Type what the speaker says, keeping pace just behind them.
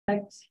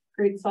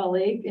Great Salt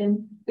Lake.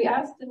 And we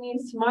asked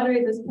Denise to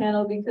moderate this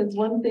panel because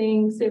one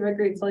thing Save Our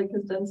Great Salt Lake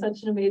has done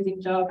such an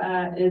amazing job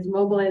at is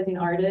mobilizing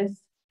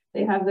artists.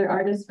 They have their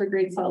Artists for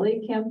Great Salt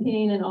Lake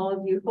campaign, and all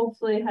of you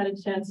hopefully had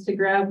a chance to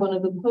grab one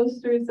of the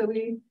posters that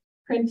we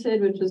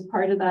printed, which was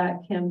part of that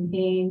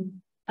campaign.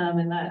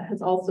 And that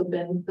has also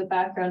been the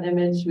background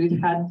image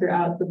we've had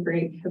throughout the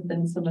break have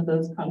been some of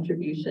those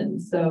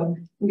contributions. So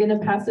I'm going to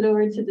pass it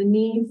over to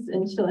Denise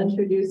and she'll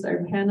introduce our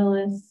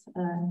panelists.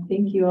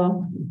 Thank you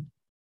all.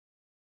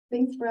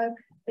 Thanks, Brooke.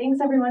 Thanks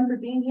everyone for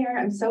being here.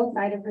 I'm so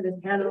excited for this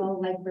panel.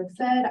 Like Brooke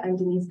said, I'm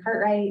Denise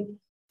Cartwright.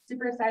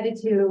 Super excited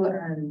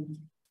to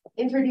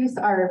introduce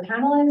our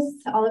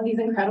panelists, all of these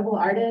incredible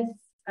artists.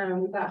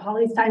 We've got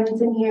Holly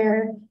Simonsen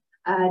here,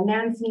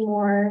 Nan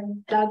Seymour,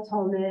 Doug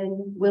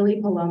Tolman, Willy,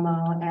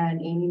 Palomo,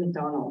 and Amy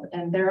McDonald.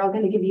 And they're all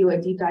going to give you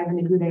a deep dive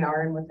into who they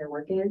are and what their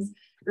work is.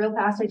 Real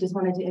fast, I just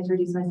wanted to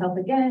introduce myself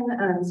again.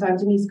 So I'm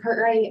Denise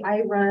Cartwright.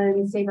 I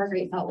run Save Our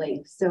Great Salt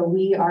Lake. So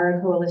we are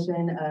a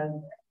coalition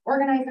of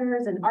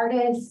organizers and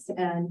artists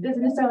and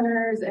business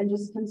owners and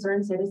just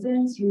concerned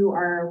citizens who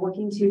are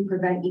working to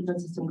prevent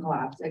ecosystem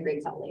collapse at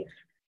Great Salt Lake.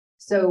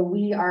 So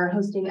we are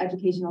hosting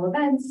educational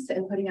events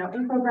and putting out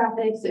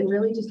infographics and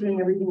really just doing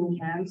everything we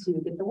can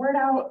to get the word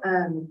out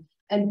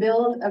and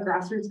build a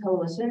grassroots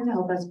coalition to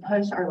help us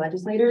push our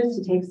legislators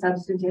to take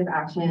substantive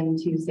action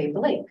to save the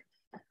lake.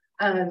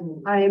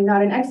 I am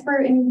not an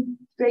expert in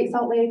Great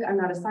Salt Lake. I'm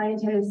not a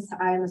scientist.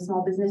 I'm a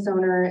small business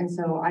owner. And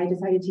so I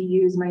decided to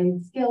use my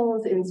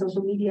skills in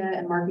social media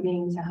and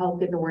marketing to help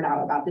get the word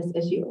out about this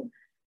issue.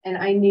 And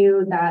I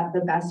knew that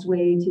the best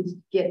way to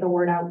get the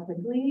word out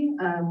quickly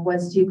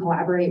was to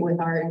collaborate with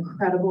our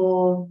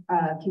incredible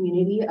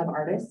community of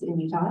artists in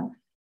Utah.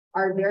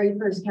 Our very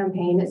first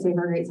campaign at Save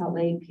Our Great Salt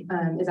Lake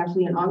is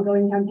actually an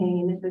ongoing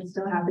campaign that's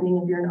still happening.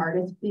 If you're an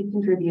artist, please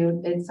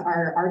contribute. It's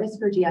our Artists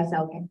for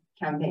GSL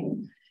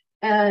campaign.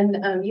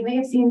 And you may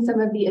have seen some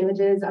of the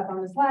images up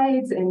on the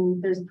slides,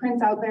 and there's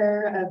prints out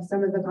there of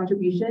some of the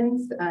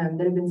contributions that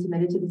have been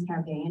submitted to this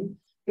campaign.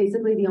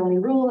 Basically, the only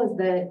rule is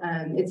that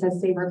it says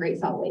Save Our Great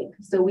Salt Lake.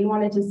 So we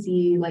wanted to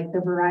see like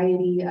the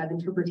variety of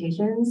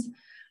interpretations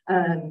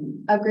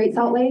of Great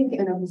Salt Lake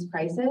and of this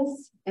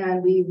crisis.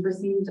 And we've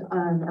received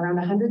around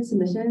 100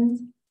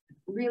 submissions,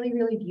 really,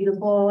 really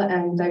beautiful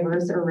and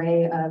diverse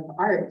array of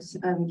art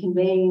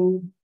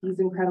conveying these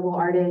incredible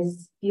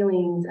artists'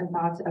 feelings and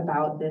thoughts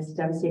about this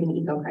devastating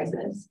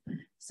eco-crisis.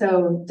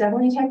 So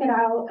definitely check it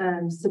out,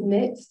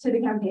 submit to the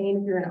campaign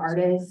if you're an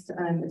artist.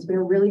 It's been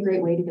a really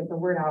great way to get the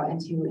word out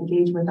and to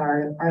engage with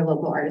our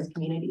local artist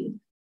community.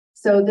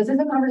 So this is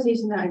a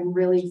conversation that I'm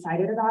really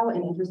excited about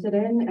and interested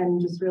in,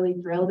 and just really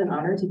thrilled and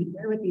honored to be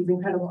here with these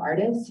incredible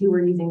artists who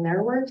are using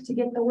their work to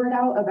get the word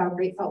out about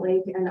Great Salt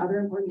Lake and other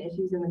important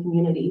issues in the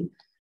community.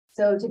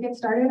 So to get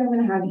started, I'm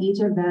going to have each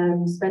of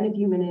them spend a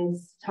few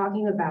minutes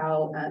talking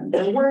about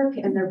their work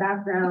and their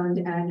background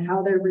and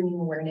how they're bringing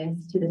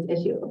awareness to this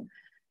issue.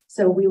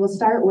 So we will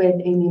start with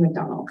Amy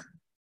McDonald.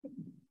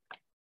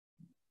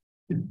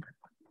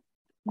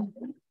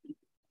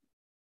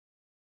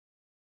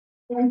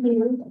 Thank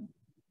you.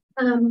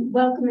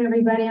 Welcome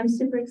everybody. I'm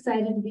super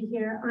excited to be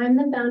here. I'm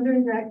the founder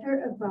and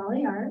director of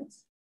Brolly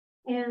Arts,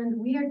 and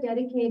we are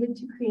dedicated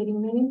to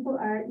creating meaningful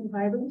art in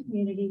vibrant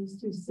communities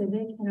through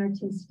civic and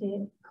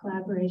artistic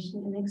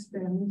collaboration and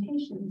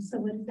experimentation. So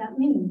what does that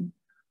mean?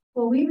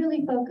 Well, we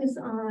really focus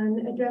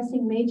on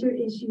addressing major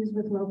issues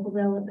with local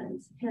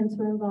relevance. Hence,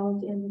 we're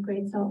involved in the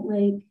Great Salt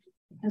Lake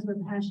because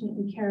we're passionate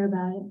and care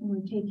about it, and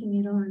we're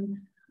taking it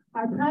on.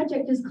 Our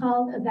project is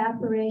called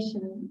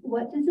Evaporation.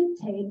 What does it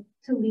take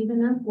to leave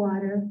enough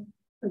water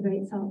for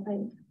Great Salt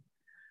Lake?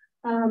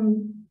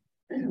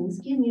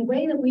 Excuse me, the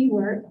way that we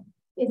work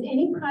is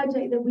any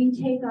project that we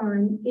take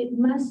on, it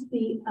must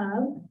be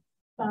of,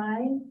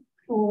 by,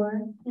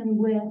 for, and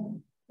with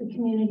the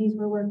communities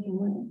we're working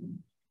with.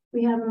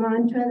 We have a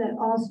mantra that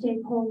all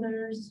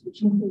stakeholders,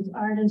 which includes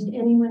artists,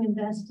 anyone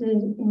invested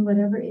in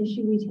whatever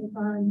issue we take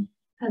on,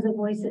 has a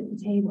voice at the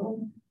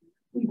table.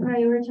 We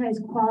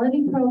prioritize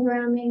quality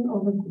programming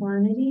over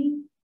quantity,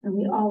 and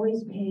we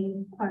always pay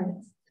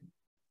artists.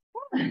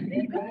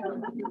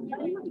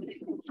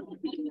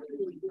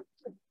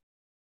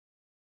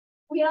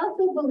 We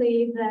also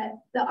believe that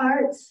the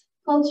arts,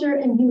 culture,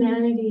 and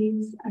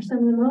humanities are some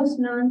of the most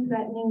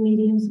non-threatening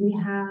mediums we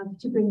have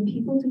to bring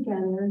people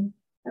together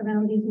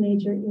around these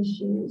major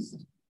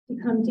issues, to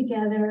come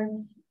together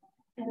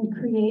and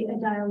create a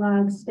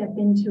dialogue, step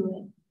into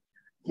it.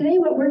 Today,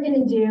 what we're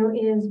going to do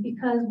is,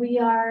 because we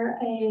are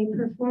a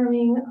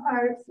performing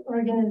arts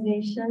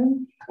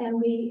organization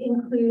and we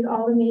include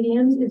all the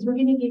mediums, is we're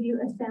going to give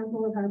you a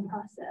sample of our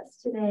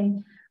process today.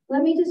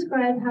 Let me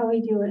describe how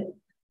we do it.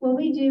 What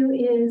we do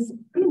is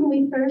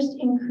we first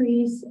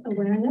increase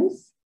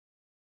awareness,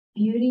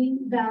 beauty,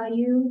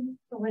 value,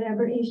 for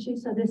whatever issue.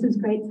 So this is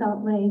Great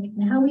Salt Lake.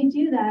 And how we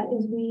do that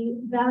is we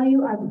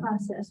value our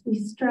process. We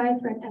strive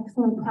for an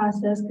excellent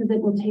process because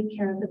it will take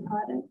care of the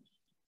product.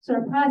 So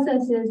our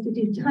process is to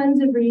do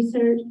tons of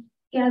research,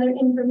 gather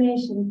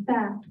information,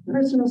 fact,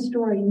 personal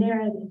story,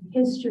 narrative,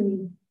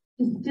 history,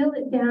 distill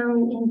it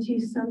down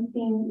into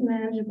something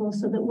manageable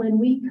so that when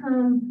we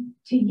come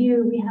to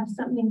you, we have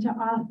something to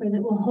offer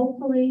that will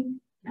hopefully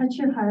touch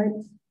your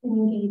hearts and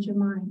engage your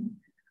mind.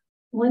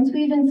 Once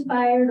we've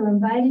inspired or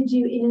invited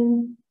you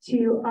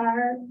into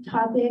our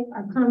topic,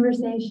 our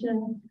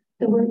conversation,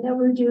 the work that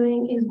we're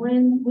doing is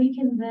when we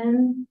can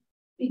then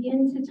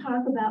begin to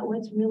talk about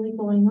what's really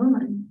going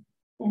on.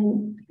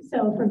 And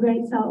so for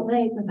Great Salt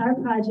Lake, with our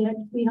project,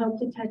 we hope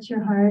to touch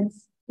your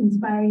hearts,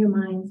 inspire your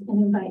minds,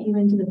 and invite you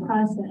into the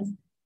process.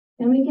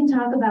 Then we can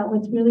talk about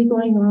what's really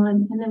going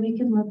on, and then we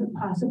can look at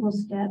possible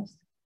steps,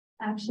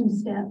 action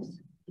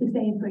steps to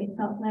save Great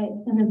Salt Lake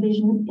and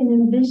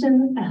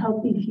envision a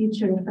healthy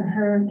future for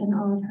her and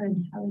all of her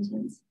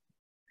inhabitants.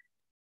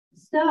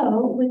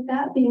 So with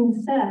that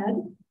being said,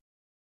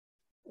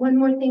 one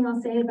more thing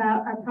I'll say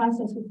about our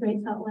process with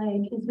Great Salt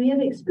Lake is we have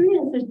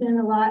experienced there's been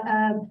a lot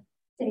of,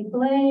 say,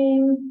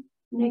 blame,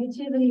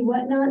 negativity,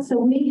 whatnot. So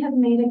we have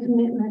made a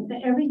commitment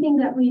that everything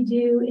that we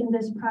do in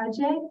this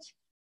project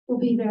will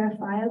be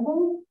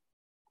verifiable,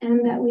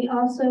 and that we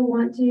also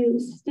want to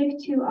stick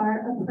to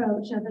our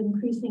approach of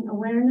increasing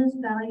awareness,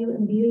 value,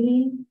 and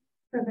beauty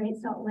for Great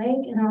Salt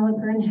Lake and all of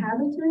her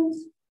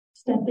inhabitants,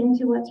 step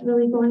into what's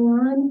really going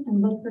on,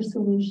 and look for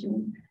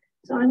solutions.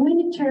 So I'm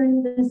going to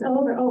turn this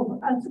over.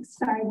 Oh, I'm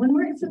sorry, one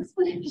more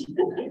explanation.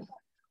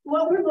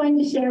 What we're going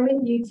to share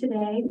with you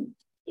today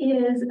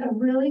is a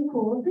really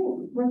cool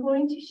thing. We're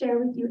going to share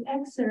with you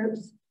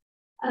excerpts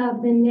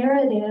of the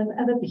narrative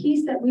of a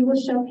piece that we will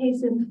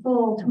showcase in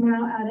full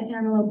tomorrow out at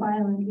Antelope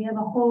Island. We have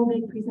a whole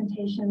big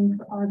presentation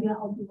for all of you. I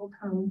hope you will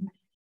come.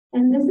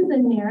 And this is a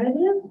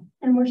narrative,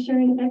 and we're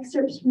sharing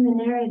excerpts from the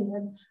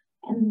narrative.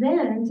 And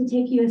then to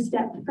take you a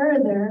step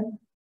further,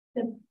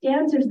 the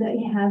dancers that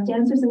you have,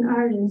 dancers and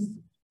artists,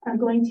 are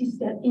going to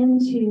step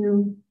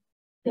into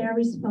their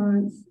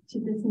response to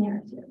this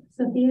narrative.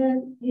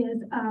 Sophia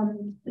is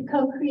the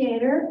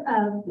co-creator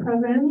of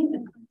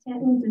programming,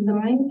 content, and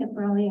design at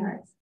Brolly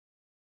Arts.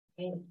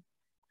 Okay.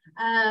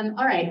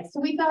 All right, so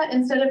we thought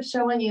instead of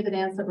showing you the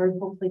dance that we're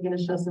hopefully going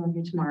to show some of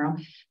you tomorrow,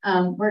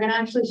 we're going to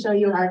actually show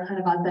you our kind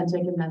of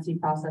authentic and messy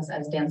process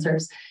as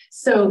dancers.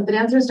 So the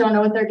dancers don't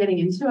know what they're getting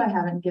into. I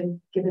haven't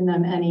given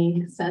them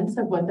any sense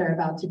of what they're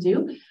about to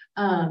do.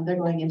 They're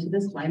going into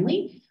this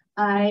blindly.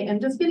 I am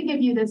just going to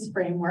give you this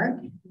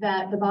framework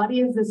that the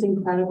body is this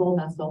incredible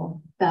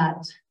vessel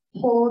that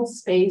holds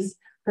space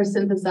for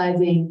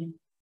synthesizing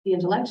the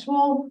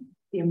intellectual,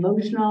 the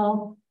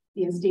emotional,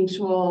 the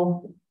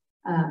instinctual,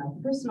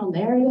 personal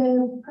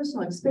narrative,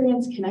 personal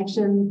experience,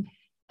 connection.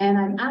 And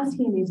I'm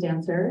asking these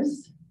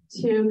dancers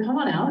to come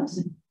on out,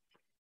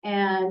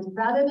 and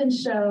rather than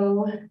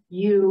show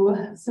you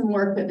some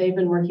work that they've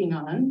been working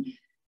on,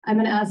 I'm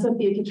going to ask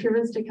Sophia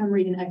Katrivas to come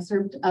read an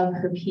excerpt of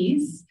her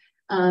piece.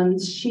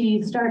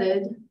 She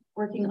started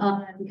working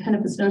on kind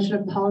of this notion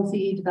of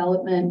policy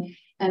development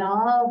and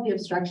all of the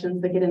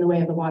obstructions that get in the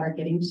way of the water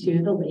getting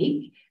to the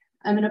lake.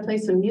 I'm going to play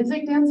some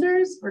music,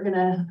 dancers. We're going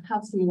to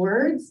have some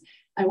words.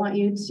 I want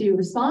you to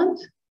respond,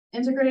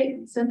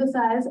 integrate,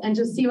 synthesize, and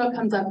just see what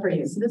comes up for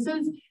you. So this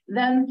is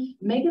them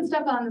making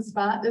stuff on the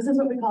spot. This is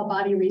what we call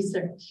body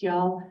research,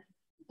 y'all.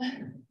 All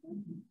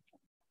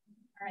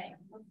right.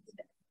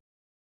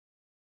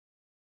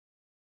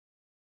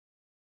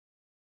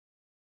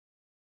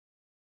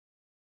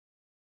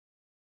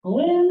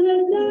 When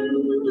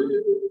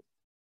the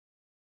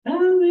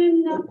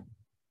coming up.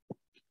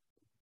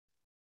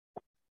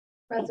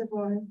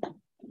 Reservoir,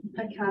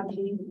 a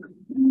cavity,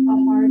 a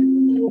hard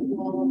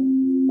wall,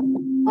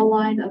 a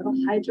line of a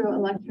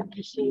hydroelectric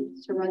machine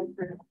to run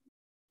through,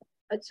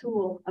 a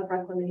tool of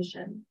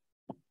reclamation.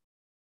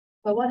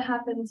 But what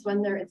happens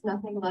when there is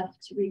nothing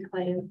left to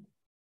reclaim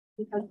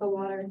because the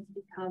water has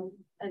become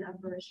an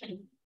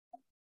apparition,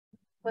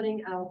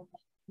 putting out,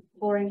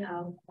 pouring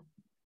out,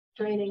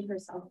 draining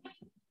herself?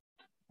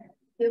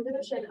 The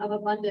illusion of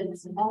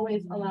abundance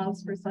always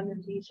allows for some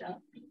amnesia.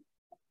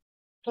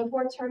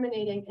 Before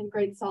terminating in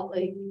Great Salt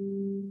Lake,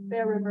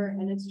 Bear River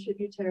and its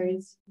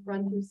tributaries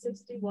run through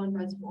 61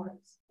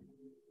 reservoirs,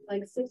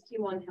 like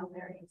 61 Hail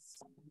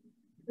Marys.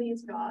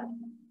 Please God,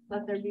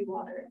 let there be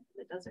water in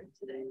the desert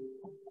today.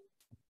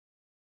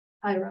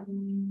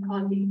 Hiram,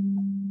 Condi,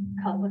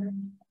 Cutler,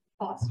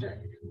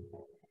 Foster,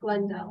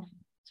 Glendale,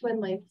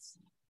 Twin Lakes,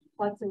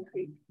 Watson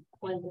Creek,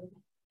 Glendon.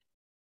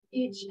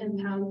 Each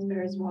impounds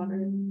Bear's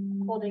water,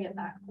 holding it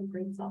back from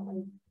Great Salt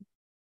Lake.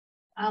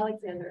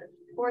 Alexander,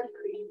 Fourth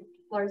Creek,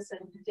 Larson,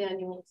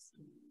 Daniels,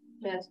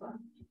 Mantua,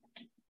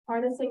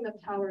 harnessing the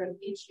power of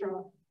each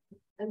drop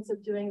and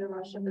subduing the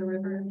rush of the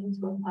river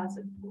into a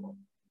placid pool.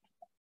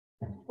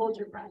 Hold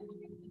your breath.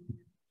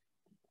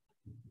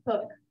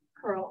 Hook,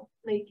 Curl,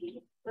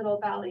 Lakey, Little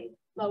Valley,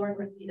 Lower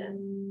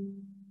Rapidan,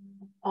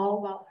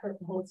 all while her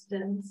pulse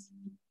dims.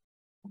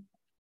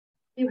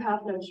 You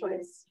have no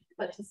choice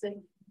but to sink.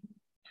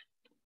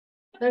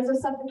 There's a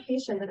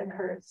suffocation that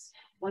occurs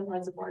when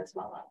reservoirs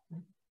well up.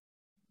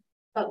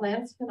 But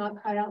lambs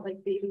cannot cry out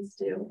like babies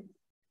do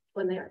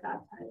when they are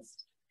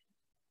baptized.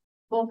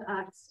 Both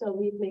acts still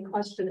leave me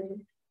questioning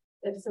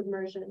if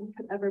submersion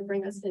could ever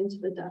bring us into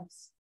the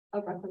depths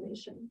of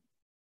reclamation.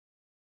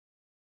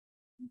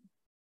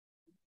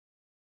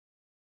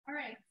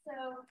 right,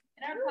 so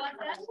in our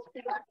process, this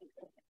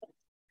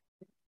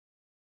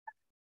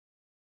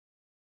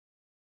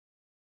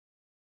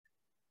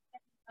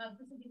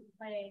would be the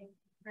play,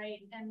 right?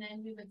 And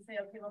then we would say,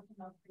 okay, what's the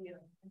most for you?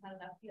 And how does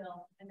that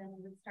feel? And then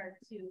we would start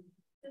to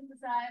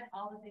synthesize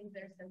all the things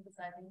they're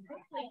synthesizing,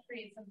 hopefully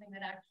create something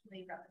that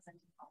actually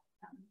represents all of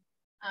them.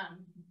 I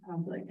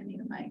don't feel like I need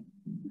a mic.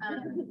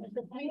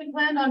 We had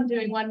planned on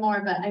doing one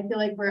more, but I feel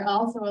like we're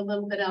also a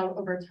little bit out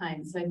over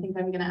time. So I think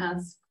I'm going to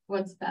ask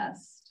what's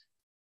best.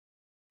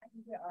 I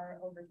think we are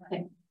over time.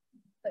 Okay.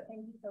 But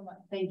thank you so much.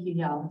 Thank you,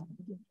 y'all.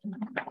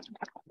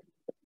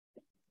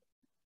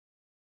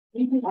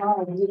 Thank you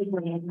all.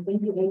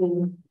 Thank you,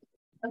 Amy.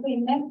 Okay,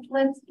 next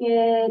let's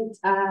get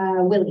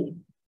Willy.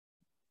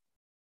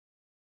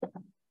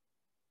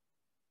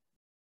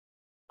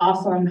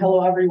 Awesome.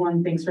 Hello,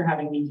 everyone. Thanks for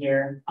having me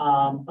here.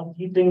 A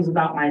few things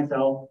about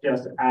myself,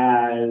 just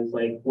as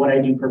like what I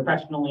do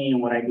professionally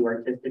and what I do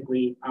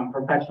artistically.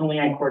 Professionally,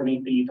 I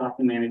coordinate the Utah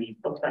Humanities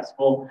Book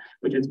Festival,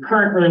 which is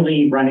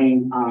currently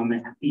running.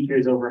 It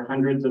features over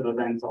hundreds of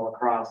events all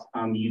across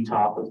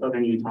Utah, so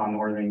southern Utah,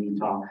 northern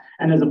Utah.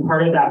 And as a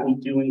part of that, we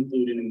do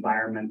include an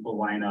environmental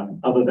lineup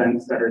of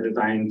events that are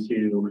designed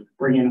to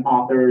bring in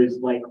authors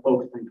like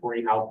folks from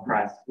Torrey House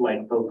Press,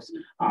 like folks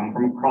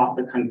from across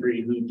the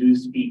country who do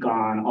speak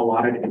on a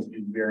lot of the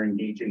issues we're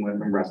engaging with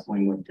and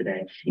wrestling with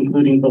today,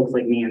 including folks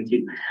like me and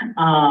too.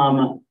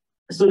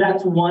 So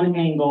that's one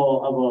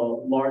angle of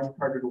a large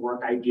part of the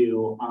work I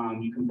do.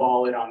 You can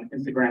follow it on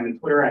Instagram and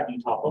Twitter at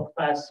Utah Book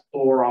Fest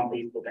or on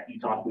Facebook at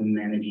Utah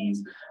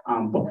Humanities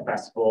Book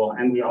Festival.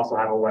 And we also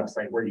have a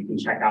website where you can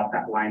check out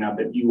that lineup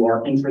if you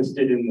are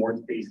interested in more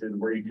spaces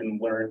where you can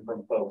learn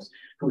from folks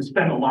who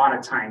spend a lot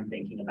of time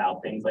thinking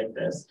about things like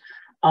this.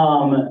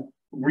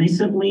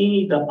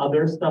 Recently, the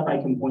other stuff I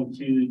can point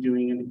to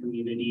doing in the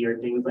community are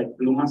things like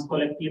Plumas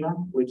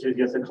Colectiva, which is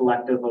just a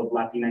collective of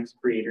Latinx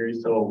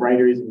creators, so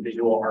writers and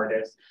visual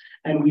artists.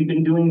 And we've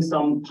been doing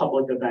some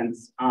public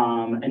events,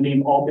 and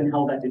they've all been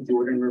held at the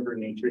Jordan River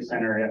Nature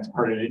Center. That's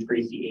part of the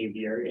Tracy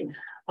Aviary.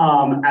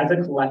 As a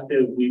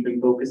collective, we've been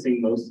focusing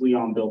mostly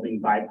on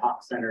building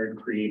BIPOC-centered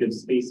creative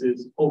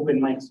spaces, open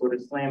mic sort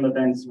of slam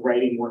events,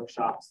 writing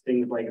workshops,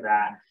 things like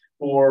that,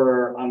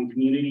 for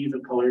communities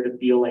of color to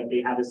feel like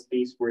they have a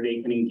space where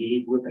they can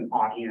engage with an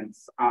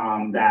audience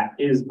that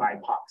is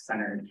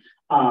BIPOC-centered.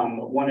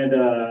 One of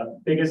the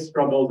biggest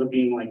struggles of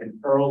being like an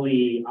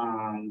early,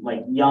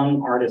 like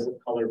young artist of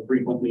color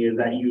frequently is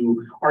that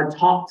you are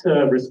taught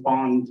to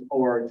respond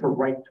or to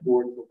write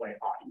towards the white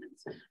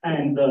audience.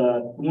 And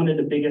one of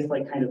the biggest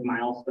like kind of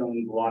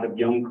milestones a lot of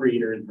young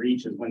creators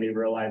reach is when they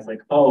realize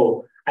like,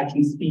 oh, I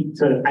can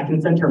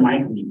center my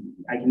community,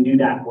 I can do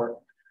that work.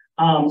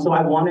 So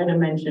I wanted to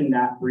mention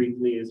that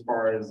briefly as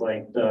far as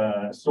like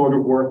the sort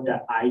of work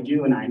that I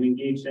do and I'm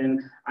engaged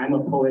in. I'm a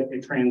poet, a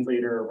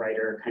translator, a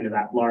writer, kind of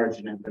at large,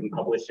 and have been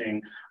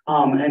publishing.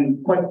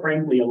 And quite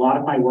frankly, a lot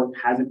of my work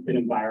hasn't been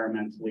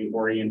environmentally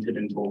oriented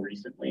until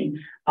recently.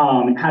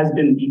 It has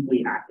been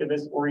deeply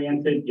activist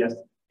oriented, yes,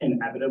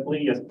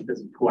 inevitably, just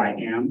because of who I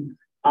am.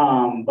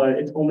 But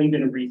it's only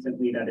been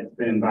recently that it's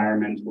been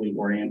environmentally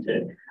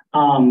oriented.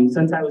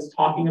 Since I was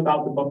talking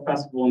about the book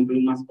festival in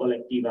Plumas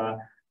Colectiva,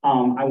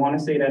 I want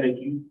to say that a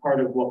huge part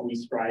of what we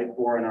strive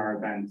for in our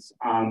events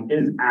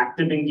is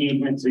active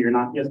engagement. So you're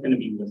not just going to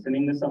be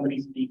listening to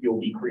somebody speak, you'll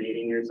be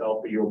creating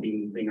yourself, or you'll be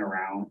moving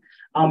around.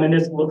 And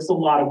this looks a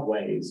lot of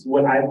ways.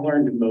 What I've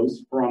learned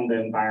most from the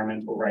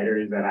environmental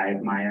writers that I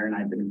admire and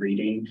I've been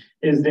reading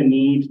is the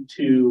need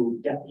to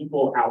get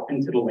people out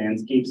into the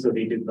landscape so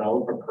they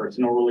develop a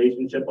personal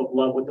relationship of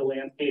love with the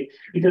landscape,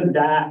 because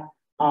that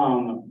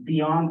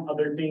beyond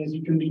other things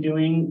you can be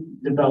doing,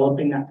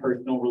 developing that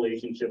personal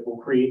relationship will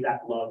create that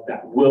love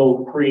that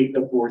will create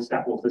the force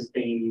that will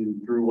sustain you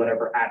through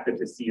whatever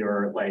advocacy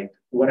or like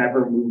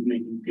whatever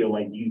movement you feel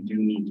like you do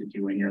need to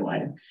do in your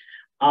life.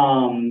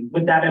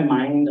 With that in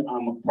mind,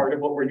 part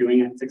of what we're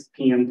doing at 6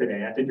 p.m.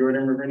 today at the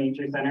Jordan River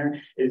Nature Center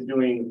is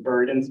doing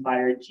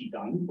bird-inspired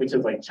qigong, which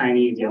is like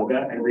Chinese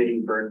yoga, and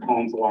reading bird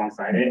poems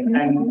alongside it.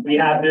 And we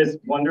have this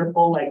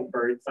wonderful like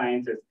bird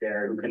scientist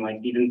there who can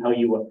like even tell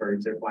you what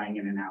birds are flying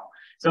in and out.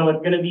 So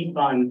it's gonna be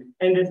fun.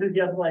 And this is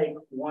just like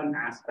one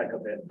aspect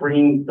of it,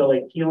 bringing the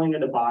like healing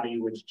of the body,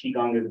 which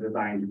qigong is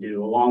designed to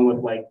do, along with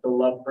like the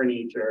love for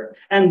nature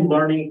and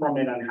learning from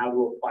it on how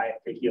to apply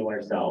it to heal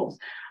ourselves.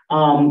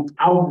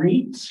 I'll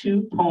read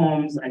 2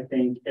 poems, I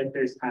think, if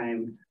there's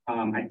time.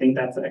 I think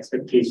that's the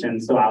expectation,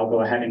 so I'll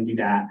go ahead and do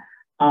that.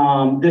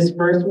 This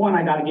first one,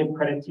 I gotta give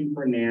credit to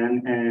for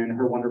Nan and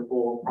her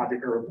wonderful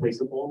project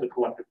Irreplaceable, the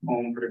collective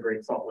poem for the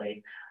Great Salt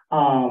Lake.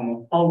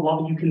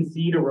 You can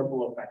see the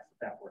ripple effects of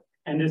that work.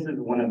 And this is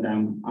one of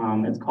them.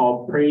 It's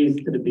called Praise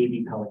to the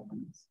Baby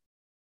Pelicans.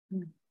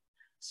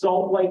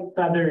 Salt like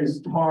feathers,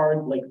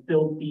 tarred like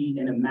filthy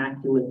and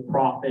immaculate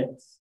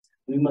prophets.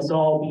 We must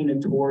all be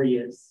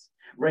notorious,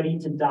 ready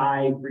to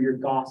die for your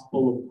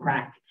gospel of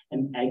crack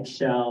and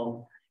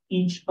eggshell.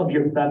 Each of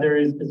your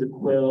feathers is a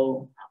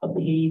quill, A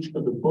page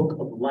of the book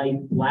of life,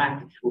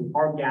 black with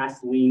our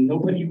gasoline.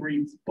 Nobody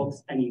reads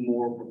books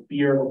anymore for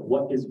fear of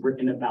what is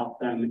written about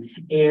them.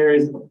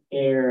 Heirs of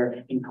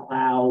air and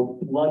cloud,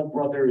 blood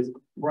brothers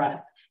of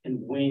breath and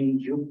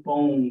wind. Your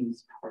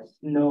bones are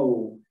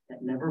snow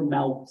that never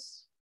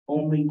melts,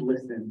 only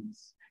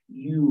glistens.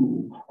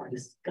 You are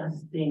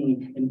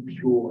disgusting and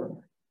pure.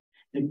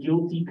 The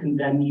guilty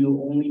condemn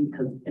you only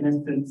because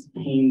innocence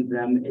pains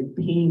them. It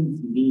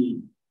pains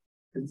me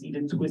to see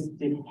the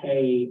twisted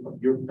hay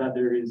of your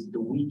feathers, the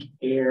weak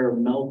air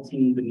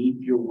melting beneath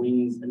your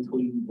wings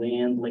until you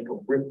land like a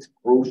ripped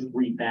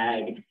grocery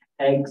bag,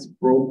 eggs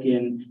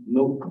broken,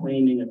 milk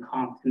claiming a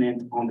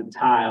continent on the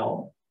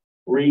tile.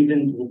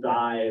 Ravens will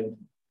dive,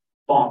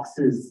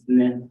 foxes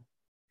sniff.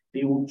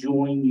 They will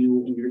join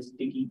you in your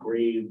sticky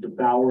grave,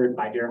 devoured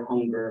by their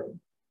hunger.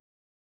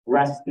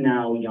 Rest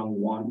now, young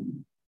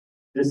one.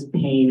 This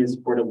pain is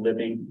for the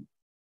living.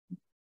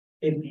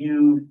 If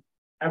you've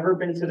ever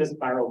been to the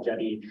Spiral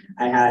Jetty,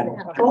 go ahead.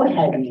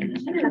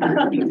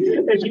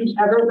 If you've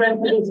ever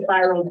been to the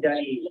Spiral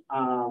Jetty,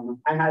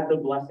 I had the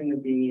blessing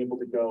of being able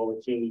to go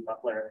with Jamie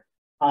Butler.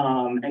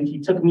 And he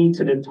took me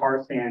to the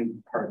tar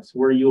sand parts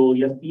where you'll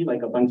see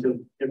like a bunch of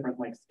different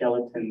like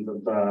skeletons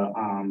of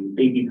the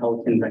baby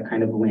pelicans that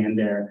kind of land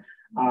there.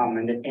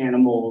 And the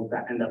animals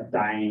that end up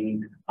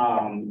dying,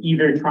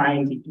 either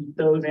trying to eat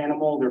those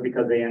animals or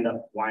because they end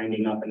up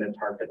winding up in the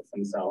tar pits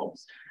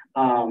themselves.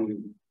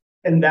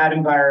 And that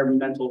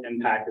environmental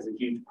impact is a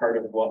huge part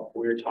of what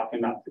we're talking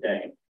about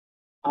today.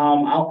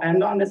 I'll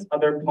end on this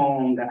other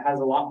poem that has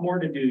a lot more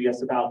to do,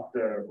 yes, about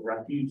the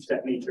refuge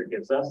that nature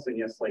gives us, and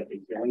yes, like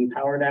the healing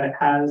power that it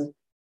has.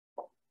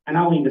 And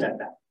I'll leave it at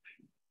that.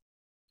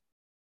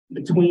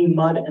 Between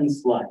mud and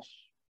slush,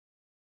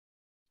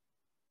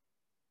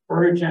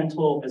 fur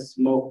gentle as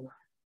smoke,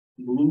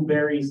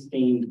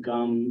 blueberry-stained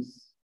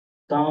gums,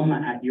 thumb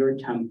at your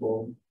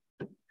temple,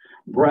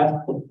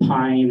 breath of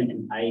pine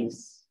and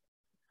ice,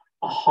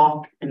 a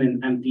hawk in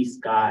an empty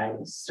sky,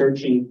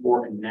 searching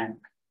for a neck,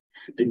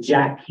 the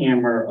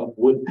jackhammer of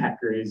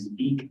woodpeckers,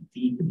 beak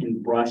deep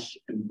in brush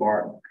and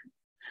bark.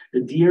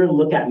 The deer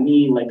look at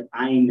me like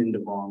I'm in the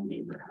wrong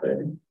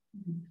neighborhood,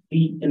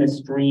 feet in a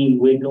stream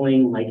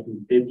wiggling like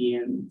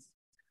amphibians.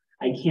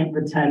 I can't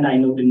pretend I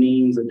know the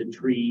names of the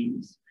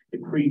trees, the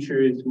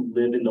creatures who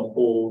live in the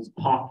holes,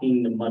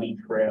 pocking the muddy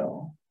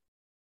trail.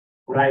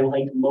 What I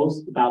like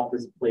most about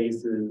this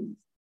place is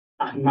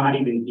I'm not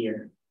even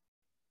here.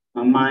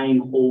 My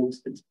mind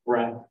holds its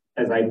breath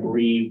as I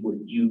breathe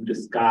with you, the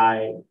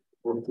sky,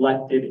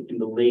 reflected in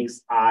the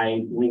lake's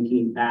eye,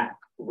 blinking back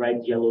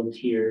red, yellow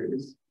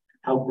tears.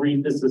 How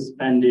grief is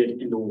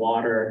suspended in the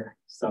water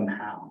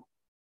somehow.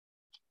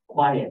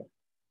 Quiet.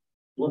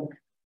 Look,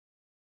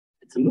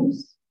 it's a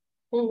moose.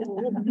 That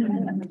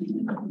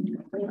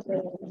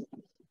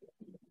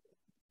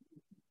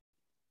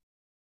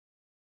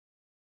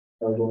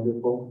was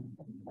wonderful.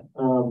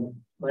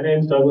 My name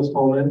is Douglas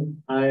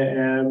Tolman. I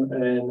am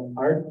an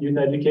art youth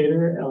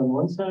educator on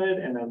one side,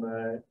 and I'm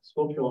a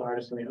sculptural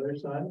artist on the other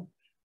side.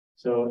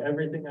 So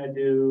everything I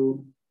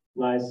do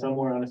lies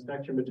somewhere on a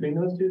spectrum between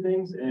those two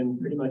things, and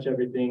pretty much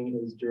everything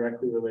is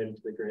directly related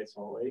to the Great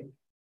Salt Lake.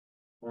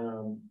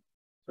 So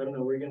I don't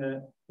know, we're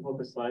gonna hold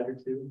a slide or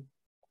two.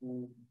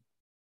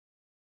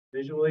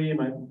 Visually, you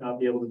might not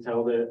be able to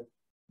tell that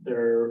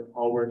they're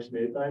all works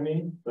made by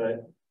me,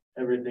 but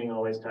everything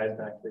always ties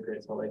back to the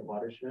Great Salt Lake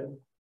watershed.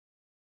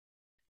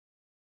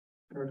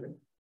 Perfect.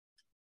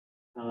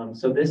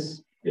 So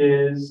this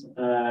is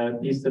a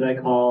piece that I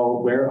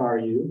call Where Are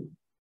You?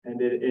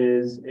 And it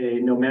is a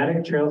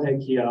nomadic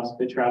trailhead kiosk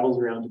that travels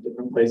around to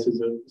different places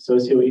of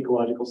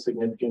socio-ecological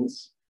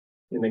significance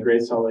in the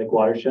Great Salt Lake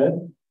watershed.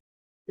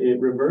 It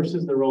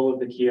reverses the role of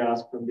the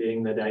kiosk from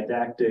being the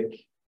didactic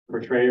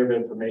portrayer of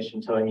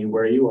information telling you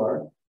where you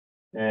are,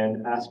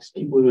 and asks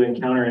people who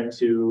encounter it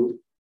to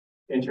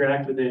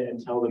interact with it and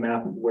tell the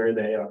map of where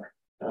they are.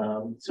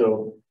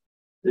 So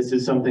this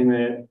is something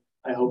that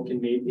I hope can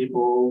meet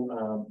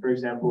people. For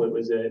example, it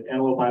was at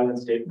Antelope Island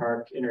State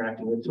Park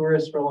interacting with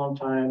tourists for a long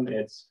time.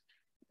 It's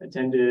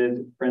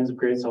attended Friends of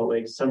Great Salt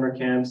Lake summer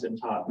camps and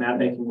taught map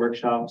making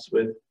workshops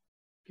with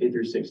K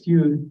through 6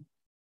 youth.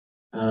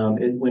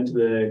 It went to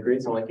the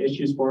Great Salt Lake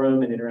Issues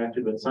Forum and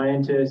interacted with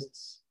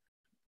scientists.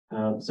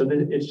 So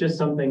it's just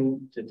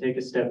something to take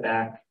a step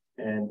back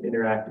and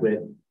interact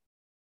with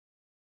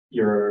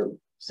your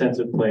sense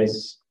of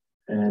place.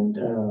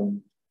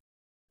 And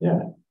yeah.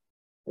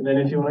 And then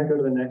if you want to go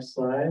to the next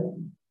slide.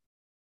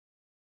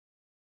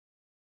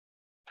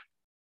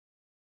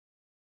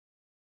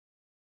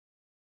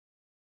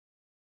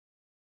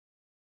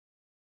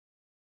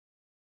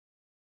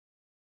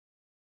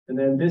 And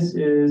then this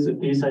is a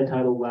piece I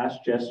titled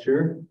Last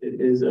Gesture. It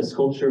is a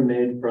sculpture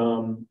made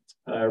from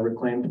a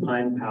reclaimed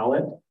pine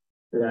pallet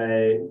that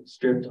I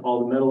stripped all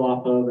the metal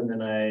off of, and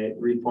then I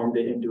reformed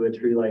it into a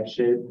tree-like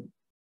shape.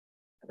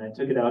 And I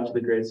took it out to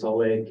the Great Salt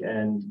Lake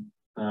and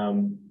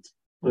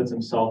put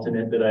some salt in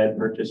it that I had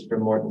purchased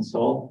from Morton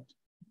Salt,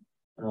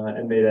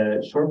 and made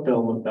a short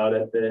film about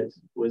it that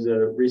was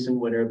a recent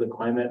winner of the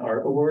Climate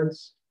Art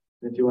Awards.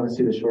 If you want to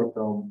see the short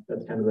film,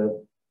 that's kind of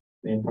the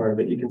main part of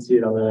it. You can see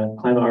it on the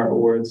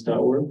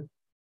climateartawards.org.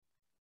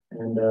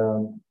 And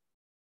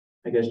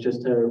I guess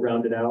just to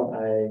round it out,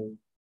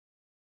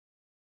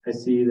 I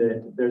see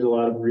that there's a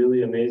lot of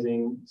really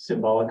amazing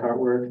symbolic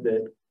artwork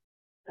that,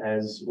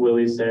 as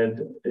Willy said,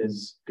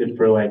 is good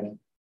for like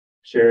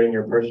sharing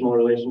your personal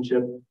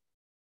relationship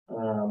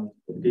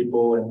with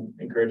people and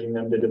encouraging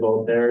them to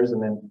develop theirs.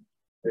 And then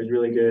there's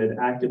really good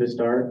activist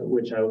art,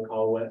 which I would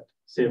call what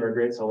Save Our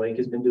Great Salt Lake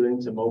has been doing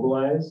to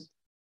mobilize.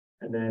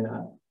 And then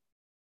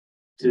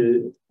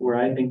to where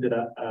I think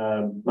that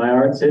my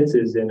art sits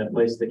is in a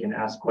place that can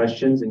ask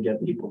questions and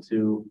get people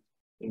to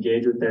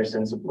engage with their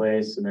sense of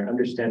place and their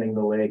understanding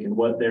the lake and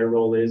what their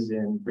role is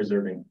in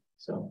preserving.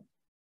 So,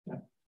 yeah.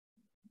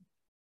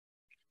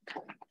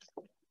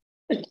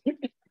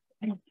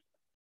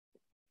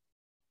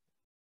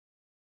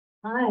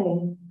 Hi,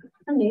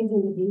 it's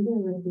amazing to be here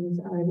with these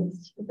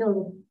artists. I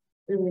feel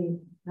really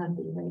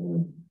happy right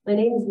now. My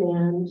name is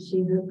Nan,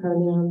 she, her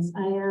pronouns.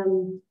 I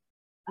am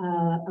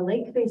a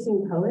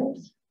lake-facing poet.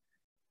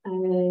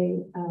 I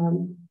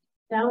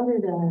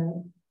founded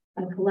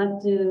a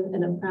collective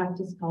and a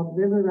practice called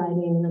river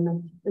writing, and I'm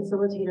a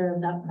facilitator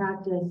of that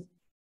practice.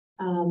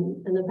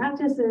 And the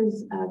practice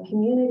is a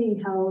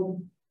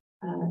community-held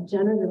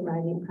generative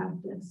writing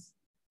practice.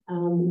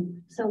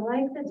 So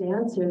like the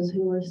dancers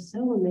who were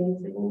so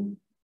amazing,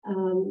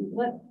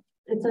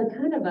 it's a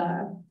kind of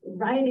a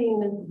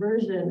writing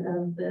version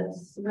of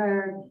this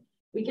where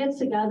we get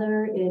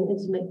together in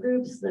intimate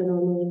groups. They're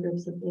normally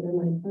groups of 8 or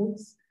 9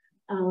 folks.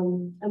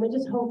 And we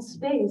just hold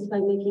space by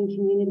making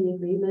community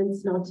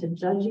agreements not to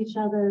judge each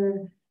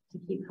other, to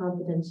keep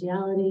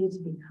confidentiality, to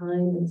be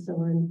kind, and so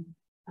on.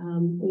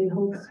 We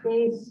hold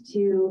space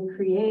to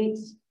create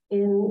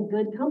in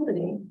good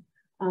company,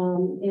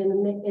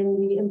 in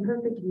the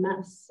imperfect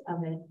mess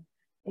of it.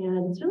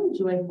 And it's really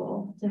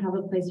joyful to have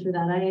a place for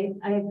that.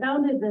 I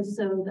founded this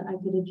so that I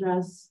could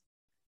address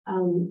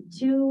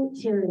 2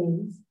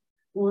 tyrannies.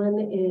 One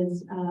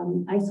is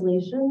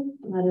isolation.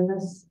 A lot of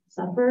us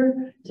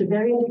suffer to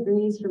varying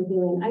degrees from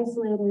feeling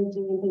isolated,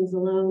 doing things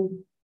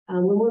alone.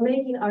 When we're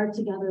making art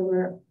together,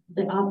 we're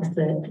the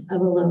opposite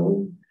of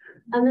alone.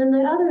 And then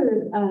the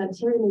other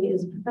tyranny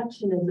is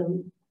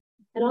perfectionism.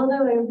 And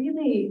although I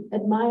really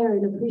admire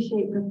and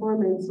appreciate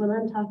performance, when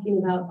I'm talking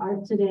about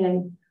art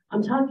today,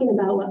 I'm talking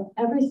about what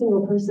every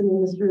single person in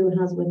this room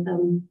has with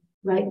them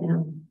right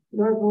now.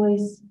 Your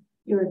voice,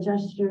 your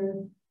gesture,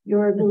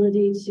 your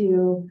ability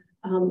to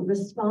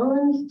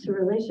respond to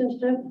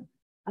relationship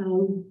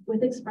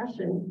with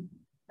expression.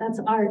 That's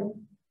art.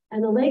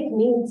 And the lake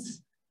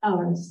needs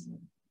ours.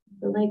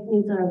 The lake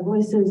needs our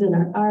voices and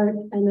our art,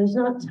 and there's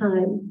not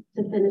time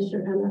to finish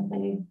your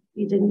MFA.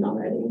 You didn't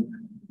already,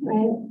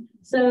 right?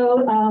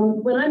 So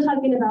when I'm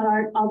talking about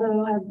art,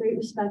 although I have great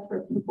respect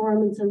for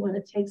performance and what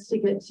it takes to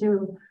get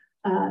to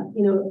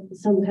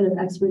some kind of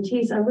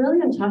expertise, I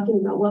really am talking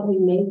about what we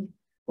make,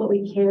 what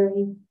we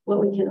carry,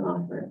 what we can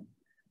offer.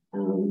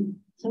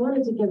 So I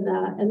wanted to give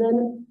that. And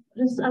then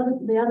just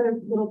the other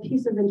little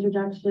piece of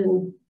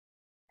introduction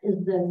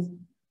is this.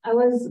 I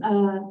was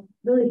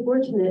really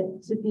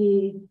fortunate to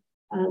be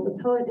the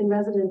poet in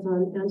residence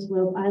on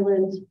Antelope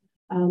Island.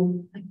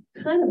 I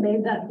kind of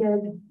made that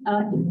gig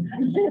up.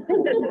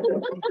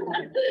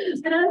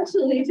 But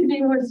actually, to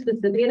be more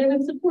specific, and it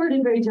was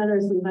supported very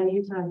generously by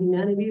Utah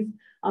Humanities,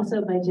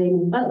 also by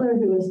Jamie Butler,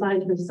 who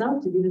assigned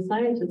herself to be the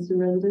scientist in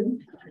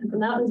residence,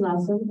 and that was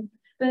awesome.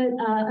 But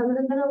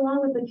I've been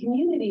along with the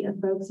community of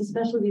folks,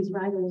 especially these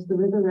writers, the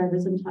river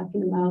writers I'm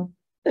talking about.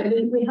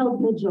 We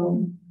held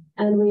vigil,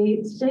 and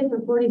we stayed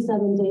for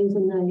 47 days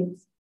and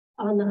nights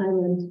on the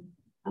island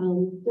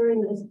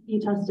during this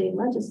Utah State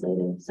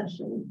legislative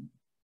session.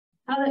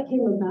 How that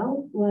came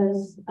about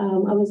was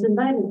I was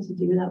invited to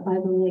do that by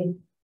the lake.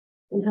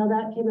 And how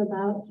that came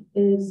about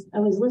is I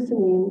was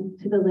listening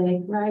to the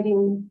lake,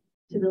 riding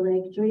to the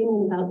lake,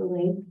 dreaming about the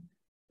lake,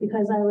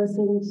 because I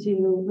listened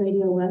to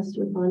Radio West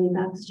with Bonnie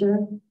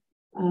Baxter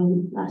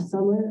last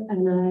summer,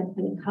 and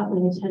it caught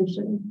my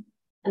attention.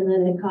 And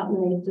then it caught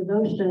my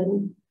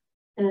devotion.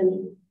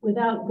 And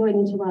without going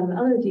into a lot of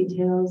other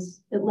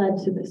details, it led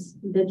to this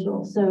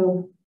vigil.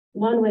 So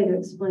one way to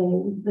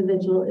explain the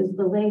vigil is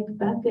the lake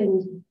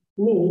beckoned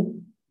me,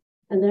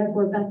 and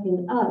therefore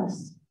beckoned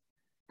us,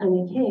 and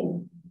we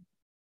came.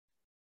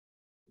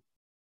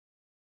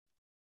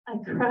 I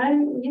cry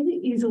really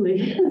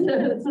easily. So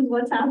this is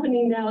what's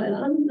happening now, and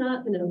I'm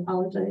not going to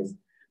apologize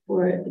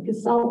for it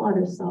because salt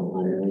water is salt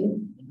water, right?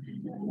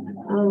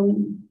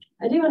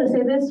 I do want to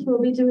say this,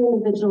 we'll be doing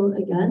the vigil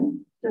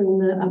again during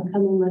the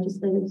upcoming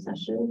legislative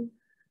session.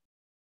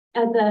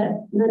 At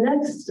the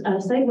next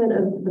segment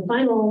of the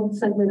final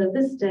segment of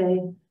this day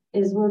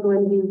is we're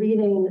going to be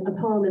reading a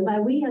poem, and by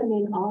we, I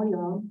mean all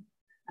y'all.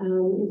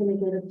 You're going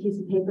to get a piece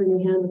of paper in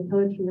your hand with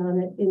poetry on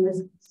it in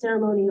this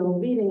ceremonial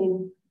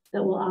reading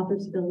that we'll offer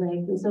to the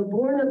lake. And so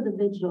born of the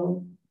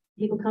vigil,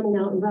 people coming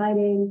out and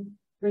writing,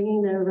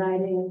 bringing their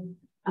writing,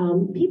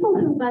 people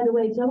who, by the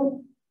way,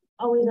 don't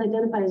always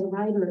identify as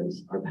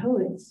writers or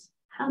poets,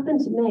 happen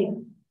to make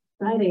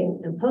writing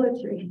and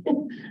poetry,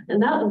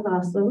 and that was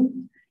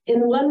awesome.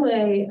 In one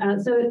way,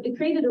 so it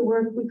created a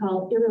work we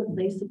call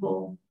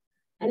irreplaceable.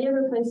 And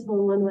irreplaceable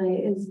in one way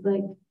is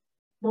like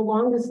the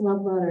longest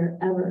love letter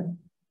ever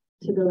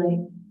to the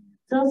lake.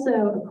 It's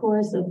also a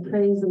chorus of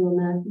praise and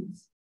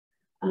laments.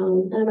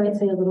 And I might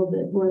say a little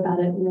bit more about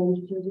it when I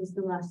introduce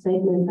the last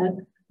segment,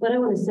 but what I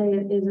want to say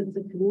is it's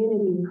a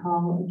community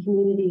call, a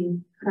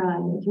community cry,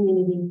 a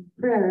community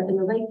prayer, and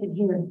the lake can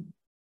hear it.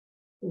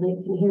 The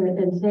lake can hear it,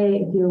 and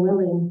today, if you're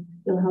willing,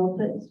 you'll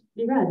help it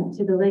be read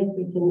to the lake.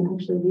 We can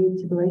actually read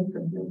to the lake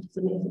from here, which is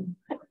amazing.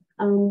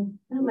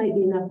 That might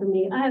be enough for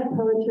me. I have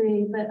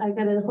poetry, but I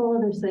got a whole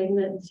other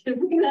segment to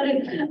bring that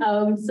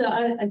in. So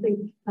I think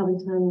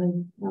probably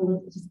time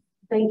I'll just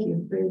thank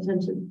you for your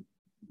attention.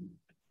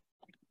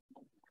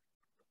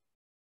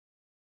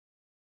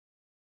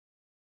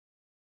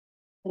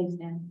 Thanks,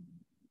 Dan.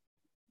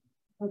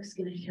 Folks,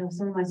 going to show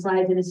some of my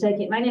slides in a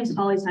second. My name is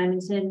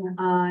Simonsen.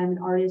 I'm an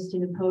artist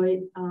and a poet.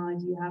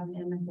 Do you have an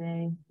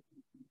MFA?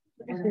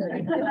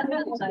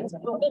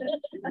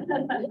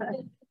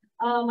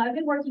 I've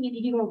been working in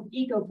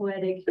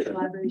eco-poetic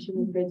collaboration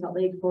with Great Salt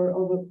Lake for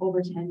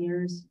over 10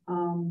 years.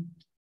 And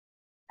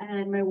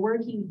my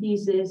working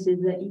thesis is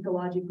that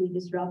ecologically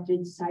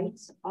disrupted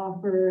sites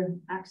offer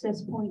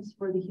access points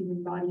for the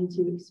human body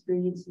to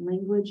experience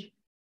language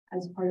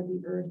as part of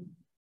the earth.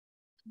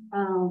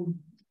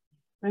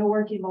 My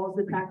work involves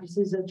the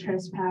practices of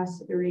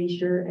trespass,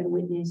 erasure, and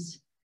witness.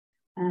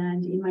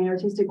 And in my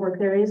artistic work,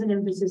 there is an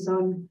emphasis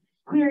on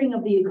clearing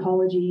of the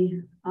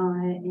ecology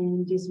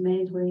and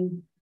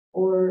dismantling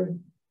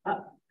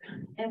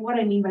and what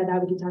I mean by that,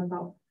 we could talk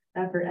about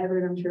that forever,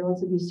 and I'm sure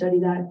lots of you study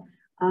that.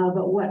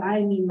 But what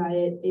I mean by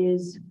it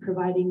is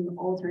providing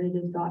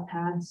alternative thought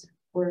paths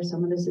for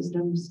some of the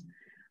systems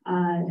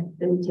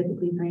that we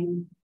typically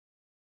frame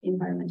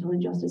environmental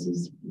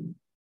injustices.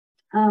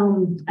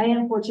 I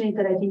am fortunate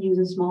that I can use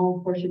a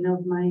small portion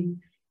of my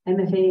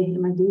MFA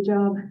in my day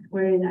job,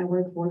 wherein I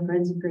work for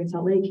Friends of Great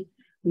Salt Lake.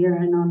 We are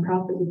a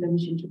nonprofit with a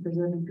mission to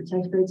preserve and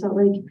protect Great Salt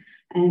Lake,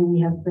 and we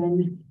have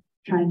been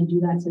trying to do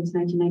that since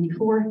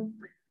 1994.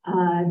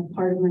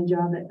 Part of my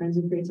job at Friends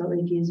of Great Salt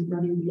Lake is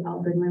running the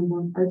Alfred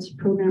Lambourne Arts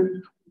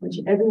Program,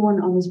 which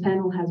everyone on this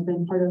panel has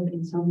been part of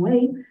in some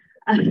way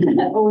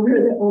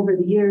over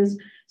the years.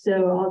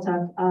 So I'll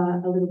talk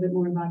a little bit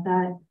more about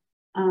that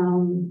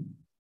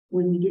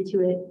when we get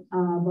to it.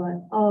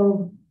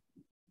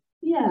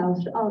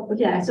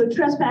 So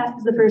trespass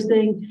is the first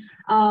thing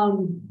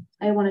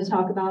I want to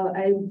talk about.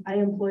 I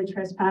employ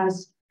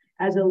trespass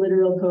as a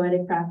literal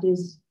poetic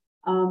practice,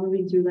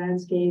 moving through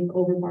landscape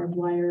over barbed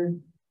wire.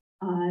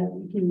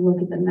 We can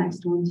look at the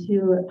next one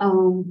too.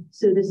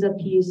 So this is a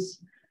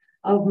piece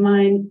of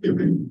mine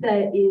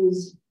that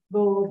is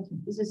both,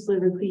 this is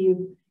Sliver Cleave.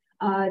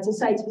 It's a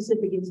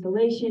site-specific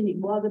installation, it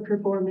was a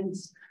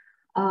performance,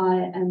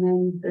 and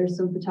then there's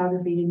some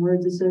photography and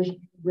words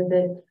associated with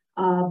it.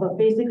 But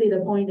basically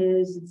the point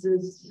is,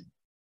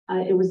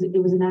 it was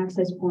an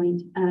access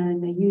point,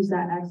 and I used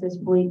that access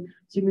point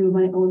to move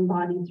my own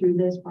body through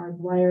this barbed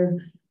wire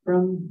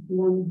from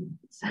one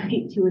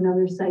site to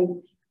another site,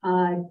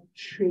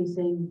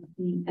 tracing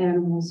the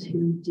animals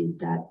who did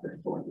that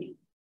before me.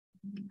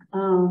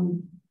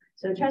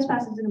 So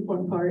trespass is an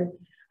important part.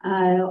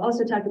 I'll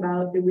also talk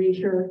about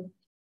erasure.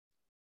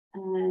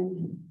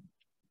 And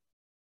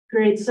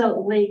Great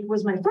Salt Lake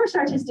was my first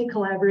artistic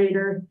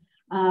collaborator.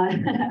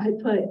 I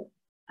put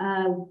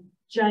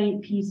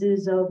giant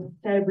pieces of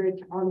fabric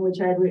on which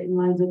I had written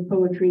lines of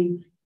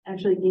poetry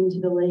actually into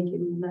the lake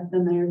and left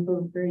them there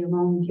for very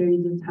long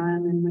periods of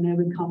time. And when I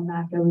would come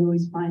back, I would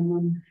always find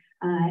them.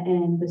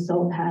 And the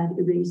salt had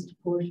erased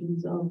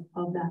portions of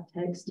that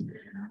text.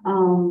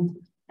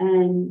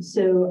 And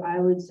so I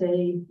would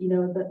say, you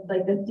know,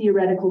 the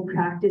theoretical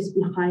practice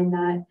behind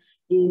that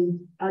is,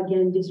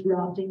 again,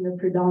 disrupting the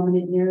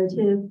predominant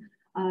narrative.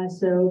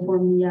 So for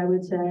me, I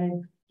would say,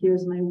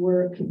 here's my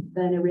work,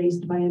 then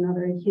erased by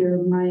another. Here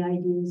are my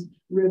ideas,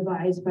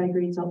 revised by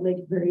Great Salt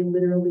Lake, very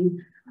literally.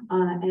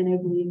 And I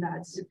believe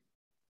that's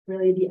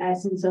really the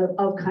essence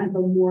of kind of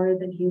a more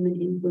than human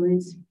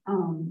influence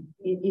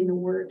in the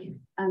work.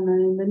 And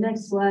then the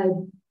next slide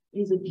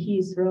is a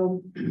piece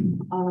from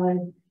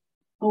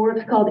a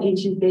work called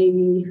Ancient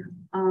Baby,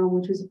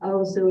 which was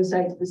also a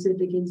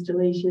site-specific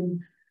installation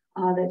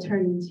that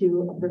turned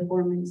into a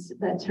performance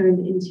that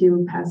turned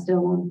into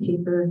pastel on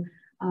paper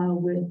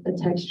with a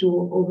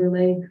textual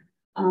overlay.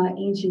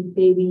 Ancient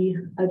Baby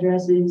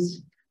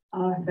addresses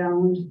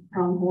found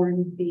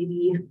pronghorn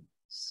baby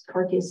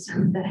carcass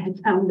that I had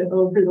found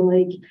over the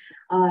lake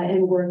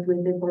and worked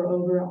with it for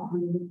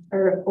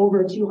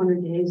over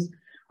 200 days.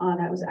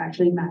 That was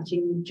actually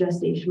matching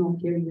gestational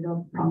period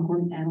of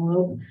pronghorn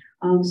antelope.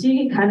 So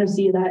you can kind of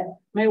see that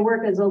my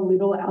work is a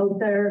little out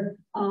there,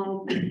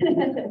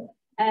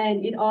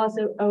 and it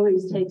also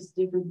always takes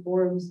different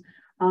forms.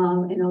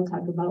 And I'll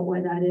talk about why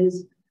that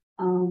is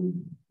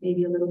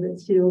maybe a little bit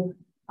too,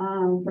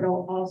 but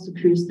I'll also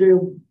cruise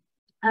through.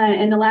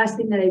 And the last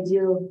thing that I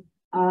do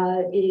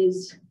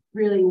is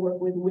really work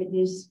with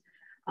witness.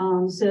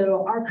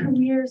 So our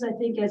careers, I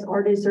think, as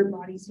artists or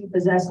bodies who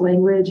possess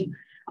language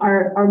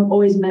are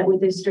always met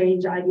with this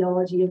strange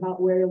ideology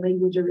about where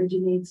language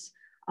originates,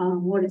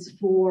 what it's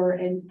for,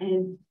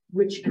 and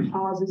which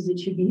causes it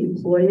should be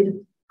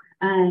employed.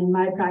 And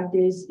my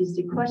practice is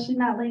to question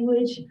that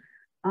language.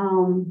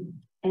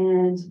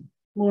 And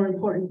more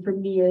important for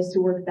me is to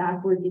work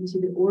backward into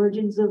the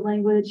origins of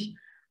language,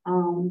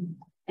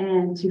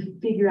 and to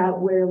figure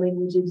out where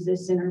language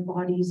exists in our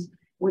bodies,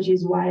 which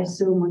is why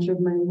so much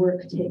of my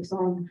work takes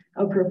on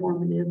a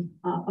performative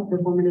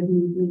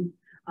movement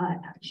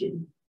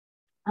action.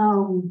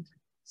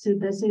 So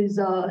this is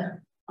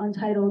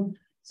untitled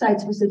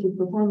site-specific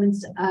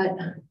performance at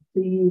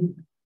the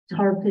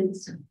tar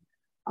pits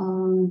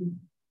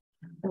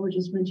that were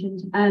just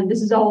mentioned. And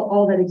this is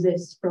all that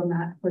exists from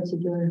that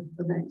particular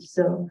event.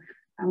 So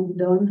I'm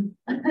done.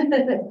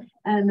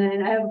 And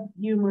then I have a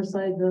few more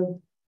slides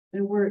of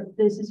my work.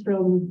 This is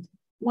from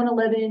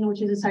 111,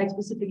 which is a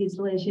site-specific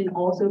installation,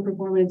 also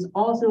performance,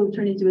 also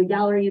turned into a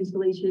gallery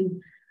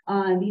installation.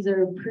 These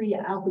are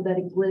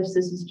pre-alphabetic glyphs.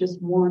 This is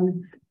just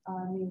one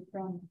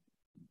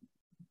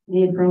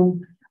made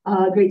from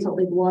Great Salt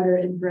Lake water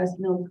and breast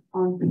milk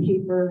on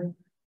paper.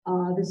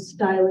 The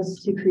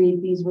stylus to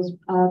create these was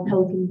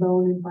pelican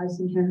bone and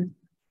bison hair.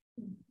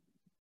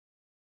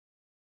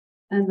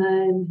 And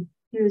then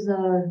here's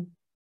a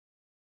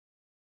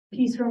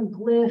piece from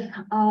Glyph,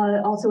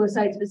 also a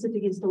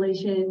site-specific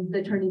installation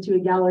that turned into a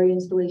gallery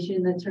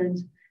installation that turned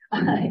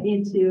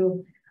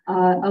into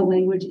a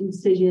language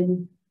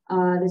incision.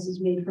 This is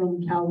made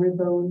from cow rib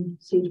bone,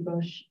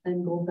 sagebrush,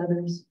 and gold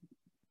feathers.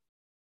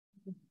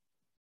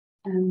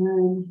 And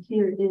then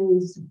here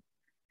is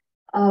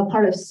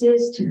part of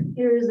CIST.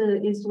 Here's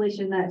an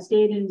installation that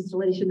stayed an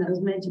installation that was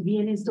meant to be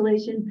an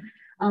installation.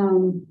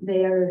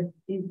 They are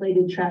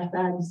inflated trash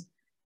bags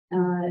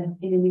in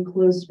an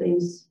enclosed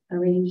space,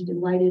 arranged and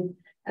lighted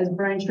as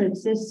brine shrimp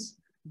cysts,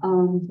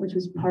 which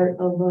was part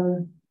of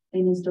an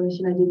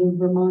installation I did in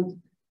Vermont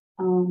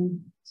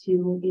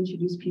to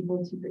introduce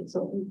people to Great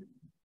Salt Lake.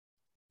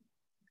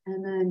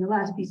 And then the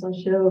last piece I'll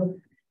show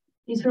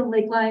is from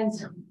Lake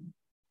Lines.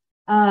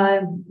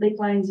 Lake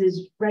Lines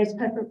is rice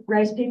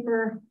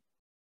paper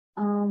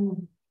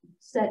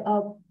set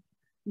up.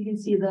 You can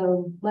see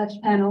the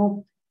left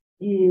panel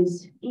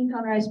is ink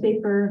on rice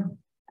paper.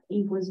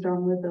 Ink was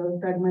drawn with a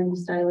fragmented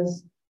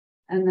stylus.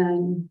 And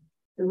then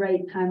the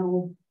right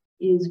panel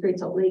is Great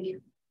Salt Lake.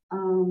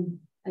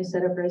 I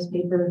set up rice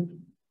paper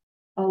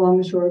along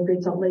the shore of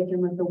Great Salt Lake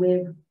and let the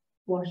wave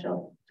wash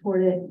up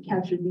toward it,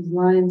 captured these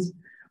lines.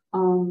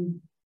 And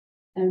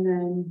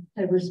then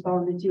I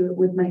responded to it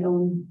with my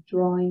own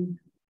drawing.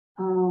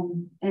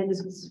 And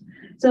this was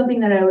something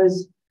that I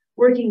was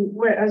working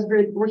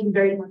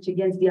very much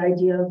against the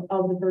idea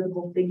of the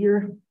vertical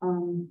figure,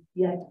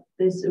 yet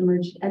this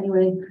emerged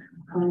anyway.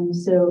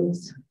 So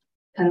it's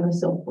kind of a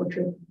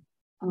self-portrait.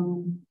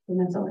 And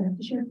that's all I have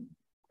to share.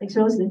 Thanks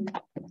for listening.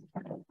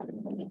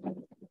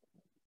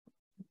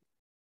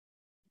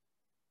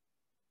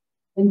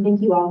 And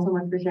thank you all so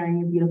much for sharing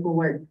your beautiful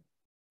work.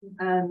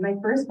 My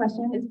first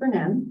question is for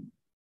Nan.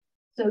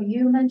 So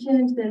you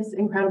mentioned this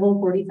incredible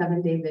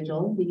 47-day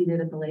vigil that you did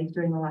at the lake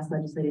during the last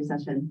legislative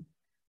session.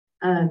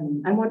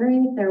 I'm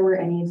wondering if there were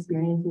any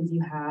experiences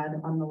you had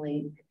on the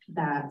lake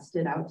that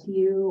stood out to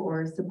you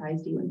or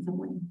surprised you in some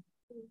way.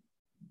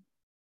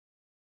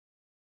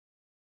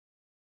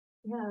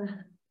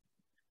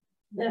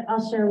 Yeah,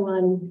 I'll share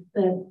one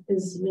that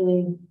is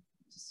really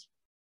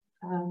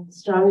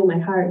strong in my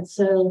heart.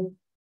 So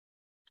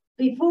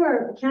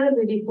before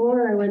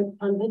I went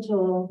on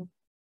vigil,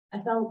 I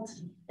felt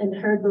and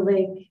heard the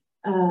lake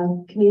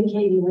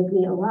communicating with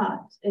me a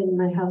lot in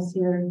my house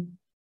here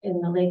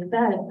in the lake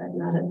bed, but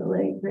not at the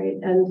lake, right?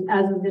 And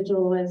as the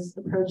vigil was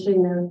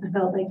approaching, I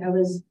felt like I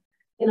was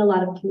in a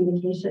lot of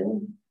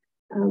communication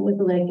with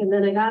the lake. And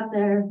then I got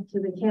there to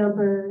the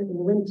camper in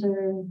the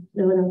winter,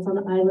 no one else on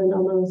the island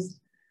almost,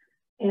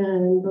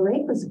 and the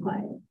lake was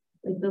quiet.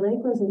 Like the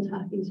lake wasn't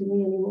talking to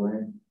me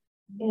anymore.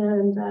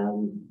 And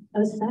I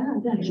was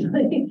sad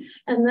actually.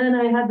 And then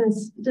I had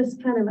this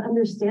just kind of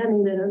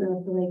understanding, I don't know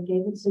if the lake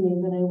gave it to me,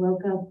 but I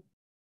woke up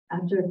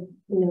after,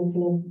 kind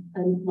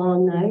of a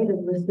long night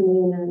of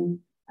listening, and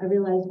I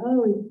realized,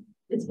 oh,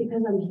 it's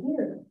because I'm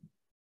here.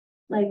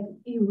 Like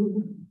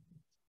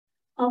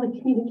all the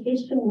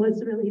communication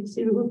was really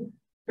to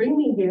bring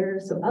me here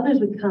so others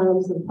would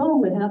come, so the poem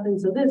would happen,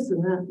 so this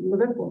and that, and the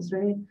ripples,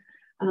 right?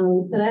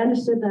 But I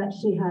understood that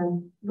she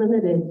had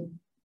limited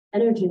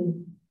energy,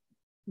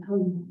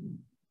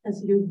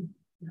 as you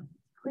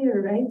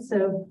clear, right?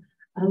 So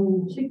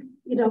she,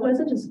 it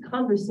wasn't just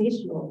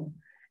conversational.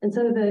 And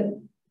so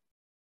the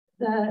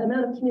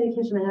amount of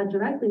communication I had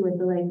directly with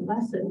the lake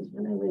lessened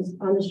when I was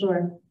on the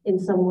shore in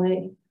some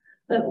way.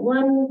 But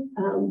one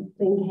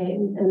thing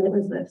came, and it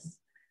was this.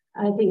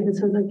 I think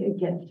this was like a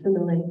gift from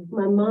the lake.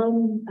 My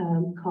mom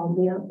called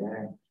me out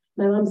there.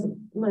 My mom's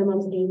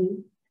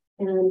 80,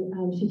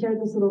 and she shared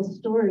this little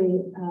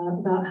story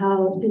about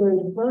how she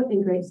learned to float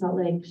in Great Salt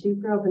Lake. She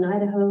grew up in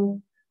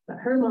Idaho, but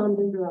her mom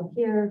didn't grow up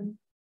here.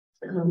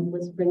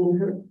 was bringing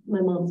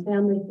my mom's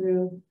family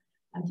through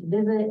to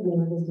visit, and they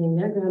were visiting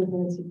their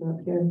grandparents who grew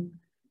up here.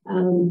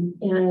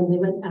 And they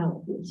went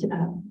out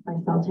by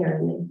Saltaire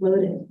and they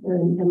floated.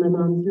 And my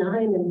mom's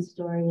 9 in the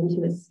story, and she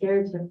was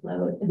scared to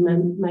float.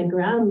 And my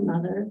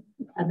grandmother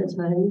at the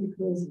time,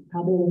 who was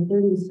probably in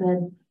her 30s,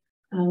 said,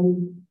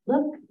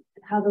 look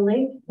how the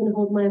lake can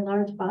hold my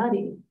large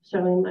body,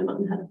 showing my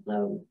mom how to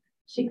float.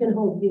 She can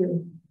hold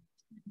you.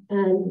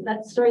 And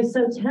that story is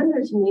so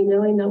tender to me,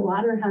 knowing that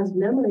water has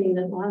memory,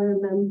 that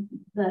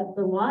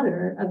the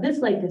water of this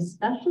lake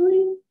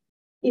especially,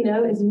 you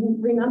know, is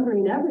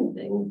remembering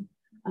everything.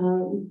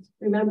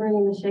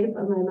 Remembering the shape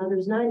of my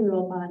mother's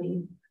 9-year-old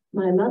body,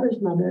 my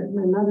mother's mother,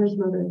 my mother's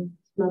mother's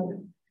mother.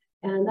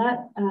 And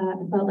that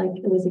felt like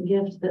it was a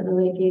gift that the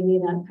lake gave me,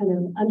 that kind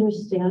of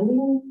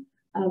understanding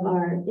of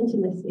our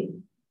intimacy.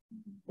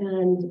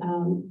 And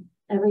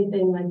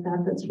everything like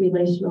that that's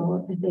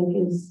relational, I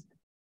think, is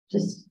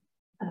just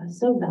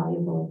so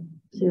valuable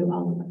to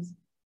all of us.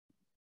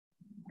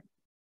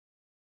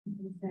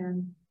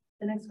 And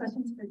the next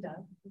question is for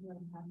Doug.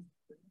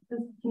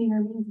 Can you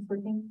hear me? Is this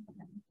working?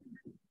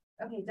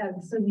 Okay,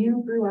 Doug, so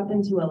you grew up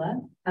in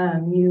Tooele.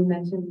 You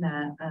mentioned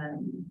that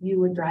you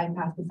would drive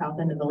past the south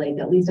end of the lake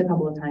at least a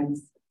couple of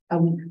times a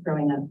week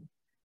growing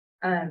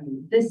up.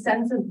 This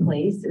sense of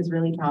place is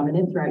really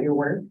prominent throughout your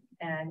work.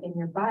 And in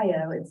your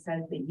bio, it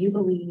says that you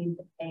believe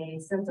a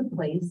sense of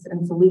place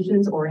and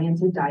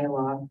solutions-oriented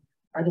dialogue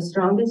are the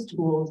strongest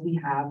tools we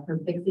have for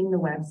fixing the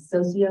West's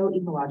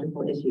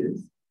socio-ecological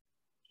issues.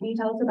 Can you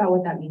tell us about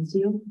what that means to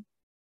you?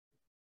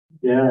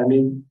 Yeah, I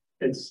mean,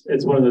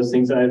 it's one of those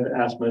things I've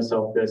asked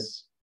myself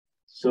this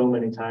so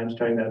many times,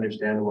 trying to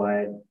understand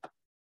why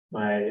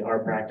our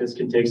practice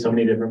can take so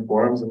many different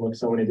forms and look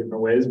so many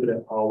different ways, but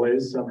it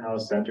always somehow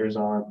centers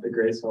on the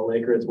Great Salt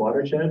Lake or its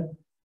watershed.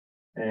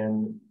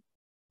 And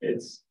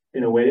it's,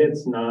 in a way,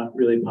 it's not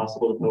really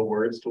possible to put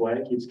words to why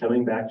it keeps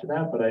coming back to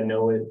that, but I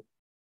know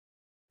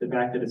the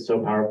fact that it's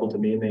so powerful to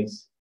me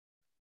makes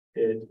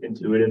it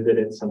intuitive that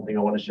it's something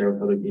I want to share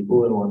with other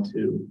people and want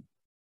to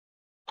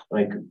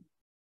like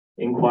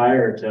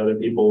inquire to other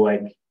people,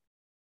 like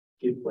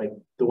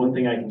the one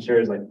thing I can share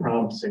is like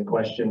prompts and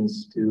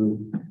questions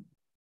to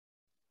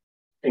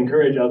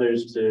encourage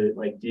others to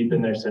like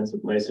deepen their sense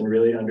of place and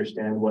really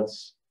understand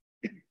what's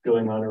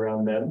going on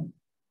around them.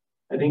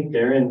 I think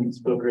Darren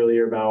spoke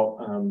earlier about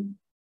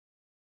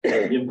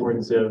the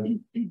importance of,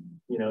 you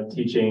know,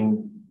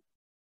 teaching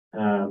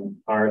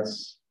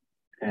arts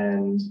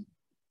and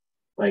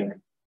like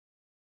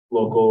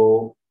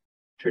local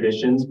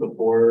traditions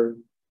before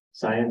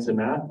science and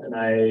math. And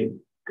I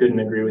couldn't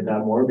agree with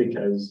that more,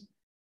 because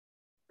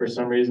for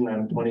some reason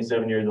I'm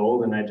 27 years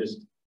old and I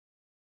just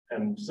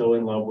am so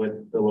in love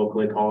with the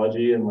local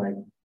ecology, and like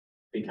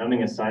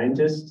becoming a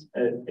scientist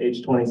at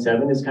age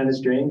 27 is kind of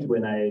strange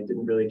when I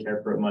didn't really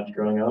care for it much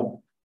growing up,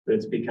 but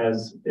it's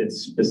because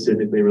it's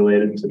specifically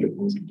related to the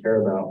things I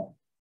care about.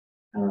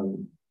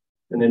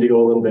 And then to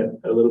go a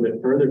little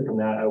bit further from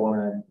that, I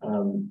want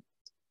to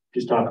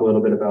just talk a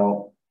little bit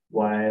about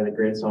why the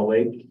Great Salt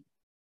Lake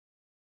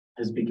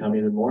has become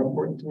even more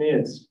important to me.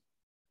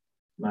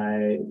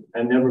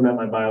 I've never met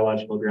my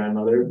biological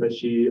grandmother, but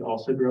she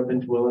also grew up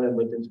in Tooele and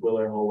lived in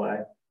Tooele her whole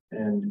life.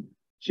 And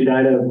she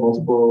died of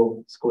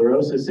multiple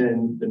sclerosis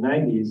in the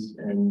 90s.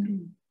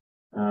 And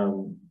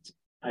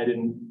I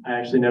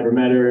actually never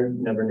met her,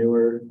 never knew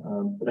her,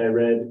 but I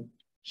read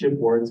Chip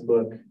Ward's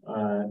book,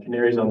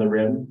 Canaries on the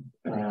Rim,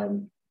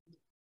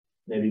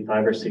 maybe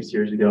 5 or 6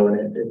 years ago,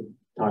 and it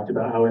talked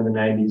about how in the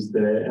 90s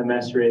the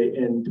MS rate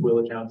in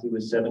Tooele County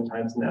was 7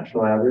 times the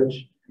national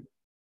average,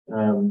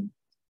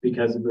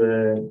 because of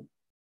the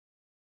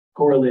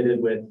correlated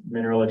with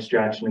mineral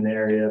extraction in the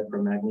area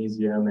from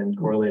magnesium, and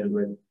correlated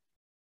with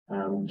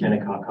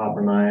Kennecott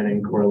copper mine,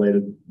 and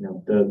correlated, you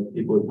know, the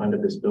people who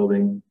funded this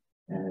building,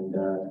 and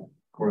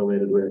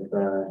correlated with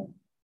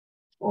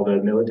all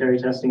the military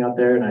testing out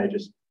there. And I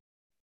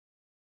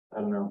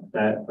don't know,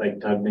 that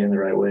like tugged me in the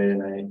right way,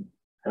 and I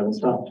haven't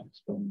stopped.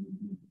 So.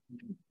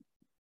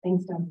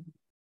 Thanks, Doug.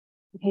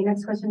 Okay,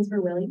 next question is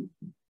for Willy.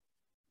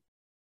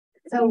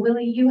 So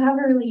Willy, you have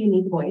a really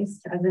unique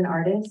voice as an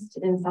artist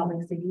in Salt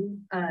Lake City.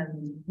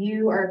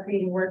 You are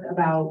creating work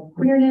about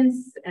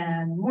queerness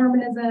and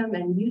Mormonism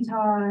and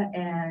Utah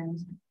and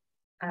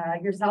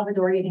your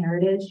Salvadorian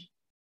heritage.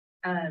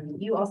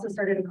 You also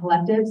started a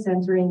collective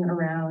centering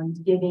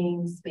around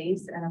giving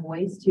space and a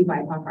voice to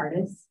BIPOC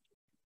artists.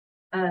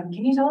 Can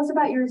you tell us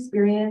about your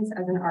experience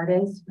as an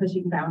artist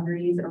pushing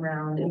boundaries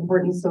around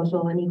important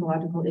social and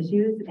ecological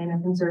issues in a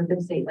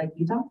conservative state like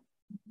Utah?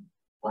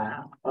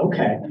 Wow.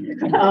 Okay.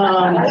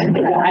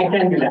 I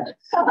can do that.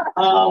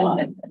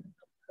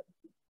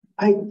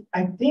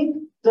 I think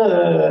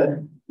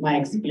my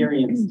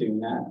experience doing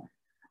that.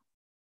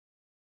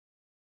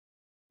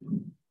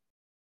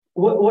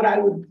 What I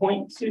would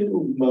point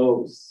to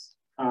most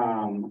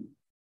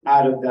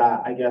out of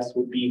that, I guess,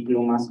 would be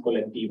Plumas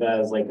Colectiva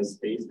as like a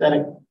space that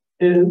it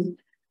is.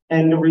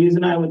 And the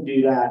reason I would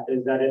do that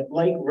is that it,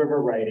 like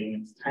river writing,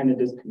 it's kind of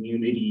this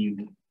community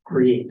you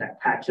create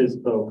that catches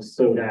folks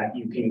so that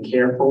you can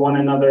care for one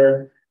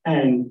another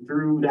And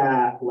through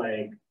that,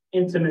 like,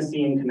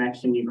 intimacy and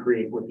connection you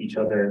create with each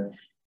other,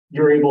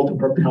 you're able to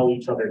propel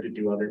each other to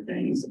do other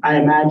things. I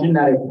imagine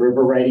that if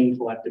River Writing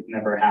Collective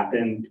never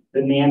happened,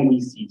 the man we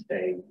see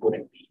today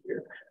wouldn't be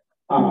here.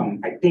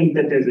 I think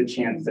that there's a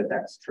chance that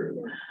that's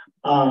true.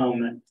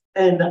 And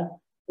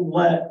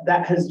what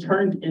that has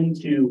turned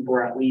into,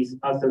 for at least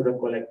us as a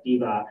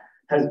colectiva,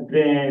 has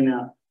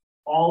been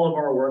all of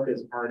our work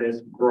as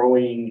artists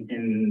growing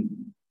in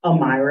a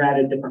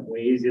myriad of different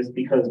ways, just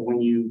because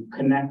when you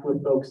connect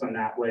with folks on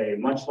that way,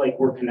 much like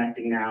we're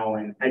connecting now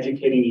and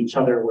educating each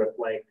other with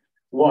like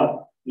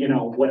what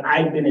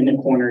I've been in the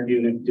corner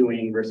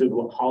doing versus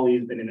what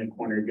Holly's been in the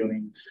corner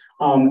doing.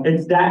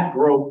 It's that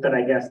growth that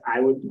I guess I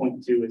would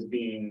point to as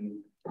being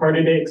part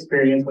of the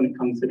experience when it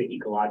comes to the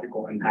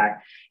ecological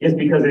impact, is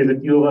because there's a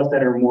few of us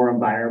that are more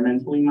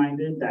environmentally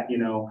minded that,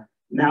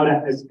 now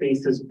that this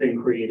space has been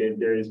created,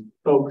 there's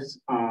folks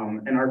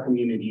in our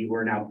community who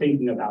are now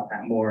thinking about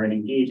that more and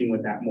engaging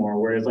with that more.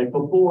 Whereas like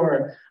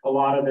before, a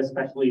lot of,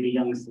 especially the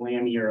young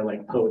slammier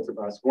like poets of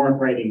us, weren't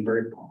writing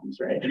bird poems,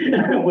 right?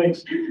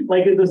 Which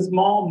like is a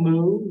small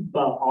move,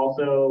 but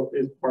also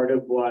is part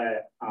of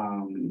what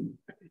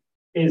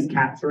is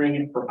capturing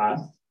it for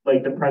us.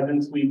 Like the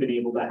presence we've been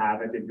able to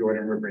have at the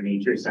Jordan River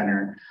Nature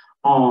Center,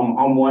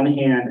 on one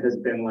hand has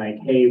been like,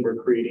 hey, we're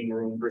creating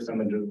room for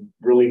some of the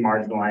really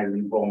marginalized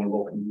and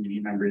vulnerable community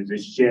members to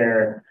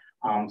share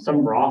some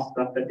raw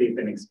stuff that they've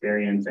been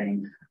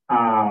experiencing.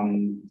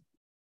 And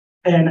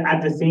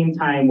at the same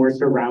time, we're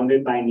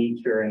surrounded by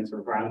nature and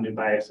surrounded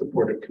by a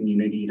supportive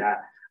community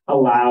that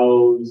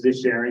allows the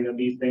sharing of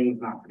these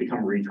things not to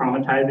become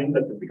re-traumatizing,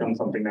 but to become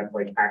something that's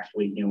like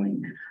actually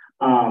healing.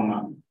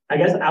 I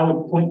guess I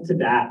would point to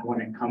that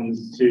when it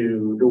comes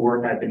to the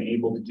work I've been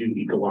able to do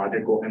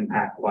ecological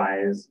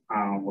impact-wise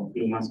with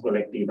Plumas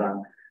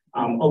Colectiva.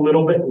 A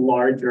little bit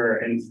larger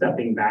and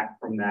stepping back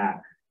from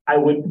that, I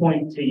would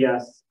point to,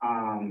 yes,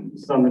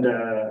 some of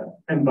the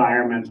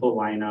environmental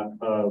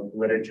lineup of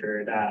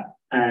literature that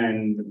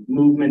and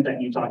movement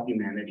that U Talk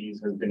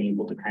Humanities has been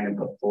able to kind of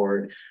put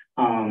forward.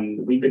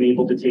 We've been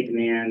able to take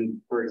Nan,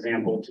 for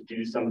example, to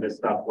do some of the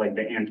stuff like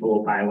the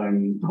Antelope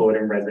Island Poet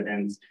in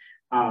Residence,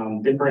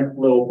 different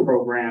little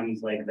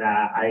programs like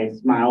that. I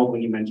smiled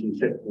when you mentioned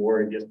Chip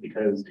Ward, just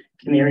because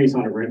Canaries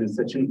on a Rim is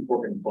such an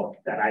important book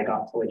that I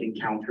got to like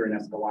encounter in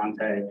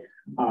Escalante.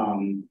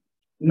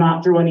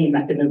 Not through any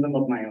mechanism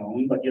of my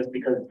own, but just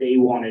because they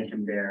wanted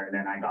him there, and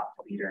then I got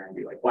to be there and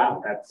be like,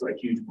 wow, that's a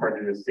huge part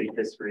of the state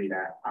history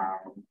that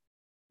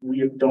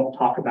we don't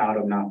talk about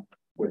enough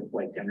with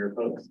like gender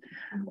folks.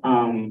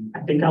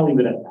 I think I'll leave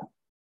it at that.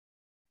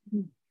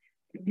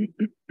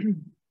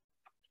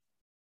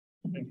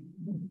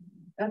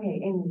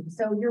 Okay, and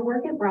so your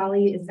work at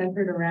Brolly is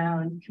centered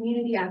around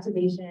community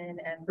activation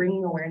and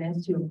bringing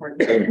awareness to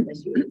important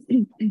issues.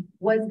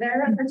 Was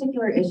there a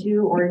particular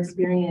issue or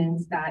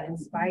experience that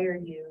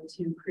inspired you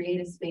to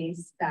create a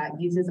space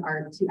that uses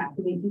art to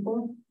activate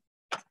people?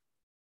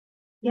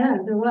 Yeah,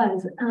 there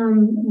was.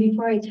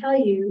 Before I tell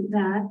you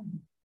that,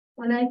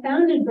 when I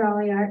founded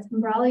Brolly Arts,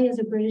 and Brolly is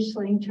a British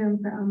slang term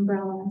for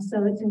umbrella,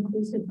 so it's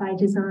inclusive by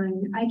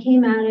design. I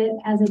came at it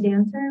as a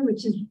dancer,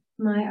 which is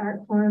my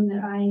art form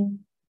that I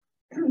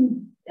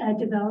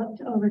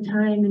developed over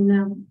time, and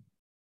now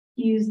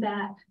use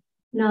that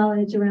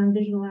knowledge around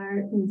visual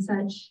art and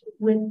such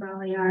with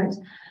Brolly Arts.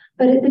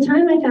 But at the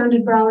time I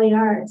founded Brolly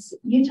Arts,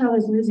 Utah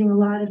was losing a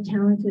lot of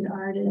talented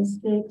artists.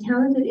 The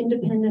talented,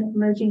 independent,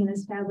 emerging, and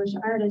established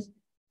artists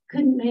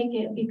couldn't make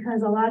it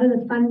because a lot of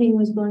the funding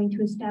was going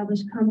to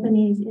established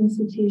companies,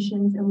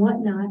 institutions, and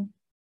whatnot.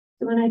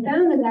 So when I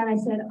founded that, I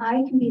said,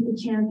 I can be the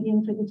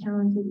champion for the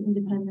talented,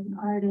 independent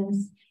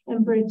artists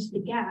and bridge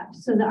the gap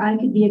so that I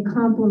could be a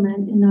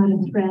complement and not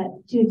a threat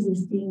to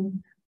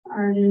existing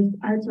artists,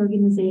 arts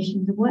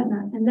organizations, and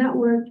whatnot. And that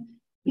worked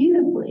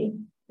beautifully.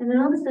 And then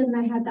all of a sudden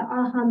I had the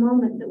aha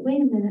moment that,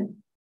 wait a minute,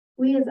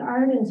 we as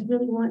artists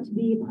really want to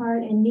be a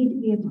part and need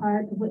to be a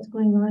part of what's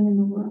going on in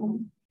the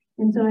world.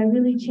 And so I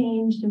really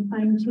changed and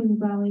fine-tuned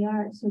Brolly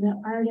Arts so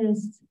that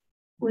artists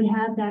would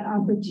have that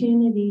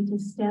opportunity to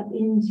step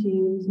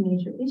into these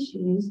major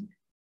issues.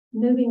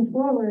 Moving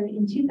forward,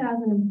 in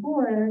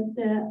 2004,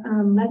 the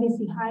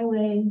Legacy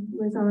Highway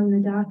was on the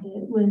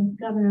docket with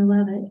Governor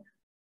Levitt.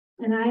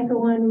 And I, for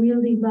one,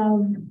 really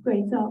love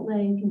Great Salt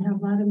Lake and have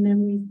a lot of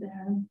memories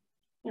there.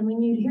 And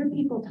when you hear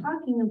people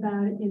talking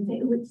about it, they'd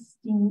say, oh, it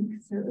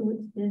stinks, or oh,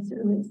 it's this,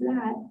 or oh, it's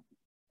that.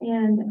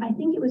 And I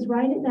think it was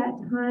right at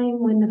that time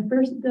when the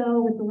first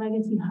go with the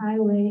Legacy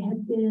Highway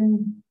had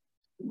been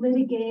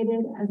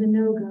litigated as a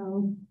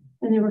no-go,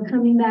 and they were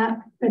coming back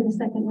for the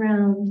second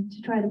round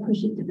to try to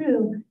push it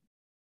through.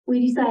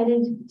 We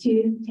decided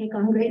to take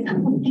on Great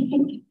Salt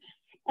Lake.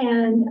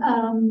 And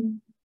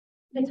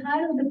the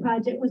title of the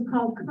project was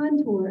called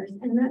Contours,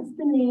 and that's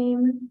the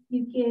name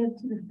you give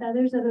to the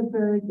feathers of a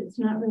bird that's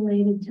not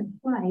related to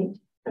flight,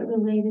 but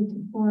related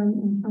to form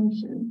and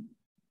function.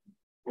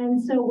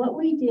 And so what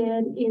we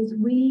did is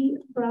we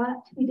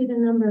did a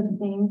number of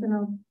things, and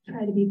I'll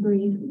try to be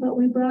brief, but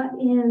we brought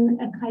in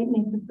a kite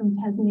maker from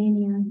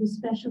Tasmania whose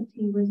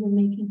specialty was in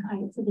making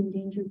kites of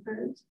endangered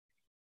birds.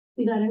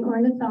 We got an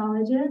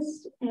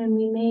ornithologist and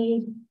we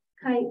made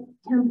kite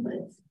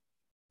templates,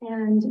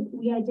 and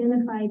we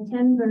identified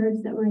 10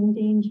 birds that were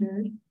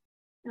endangered.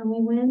 And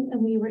we went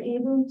and we were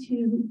able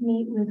to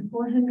meet with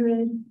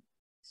 400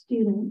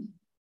 students,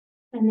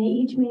 and they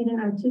each made an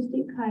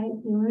artistic kite.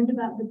 They learned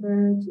about the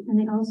birds, and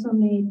they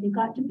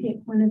got to pick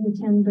one of the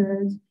 10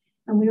 birds.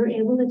 And we were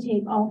able to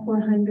take all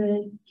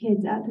 400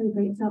 kids out to the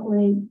Great Salt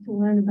Lake to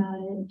learn about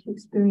it, to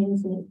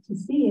experience it, to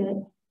see it.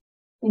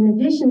 In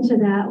addition to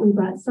that, we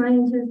brought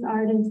scientists,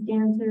 artists,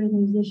 dancers,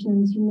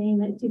 musicians, you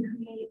name it, to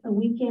create a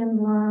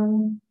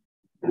weekend-long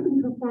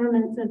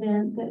performance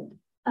event that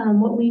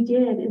what we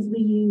did is we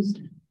used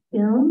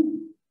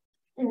film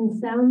and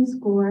sound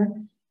score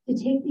to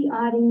take the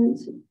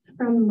audience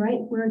from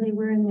right where they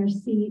were in their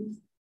seats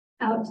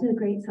out to the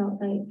Great Salt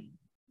Lake.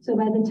 So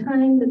by the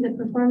time that the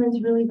performance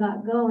really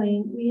got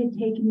going, we had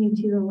taken you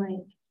to the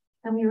lake,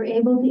 and we were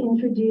able to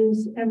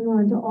introduce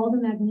everyone to all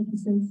the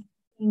magnificent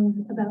things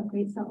about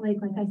Great Salt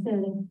Lake, like I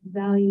said,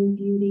 value,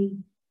 beauty.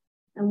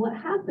 And what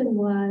happened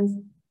was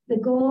the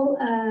goal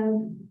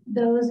of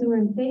those who were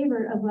in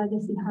favor of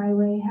Legacy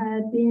Highway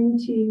had been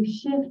to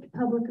shift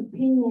public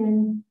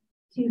opinion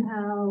to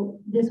how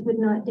this would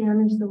not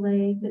damage the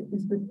lake, that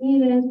this was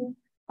needed,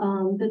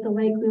 that the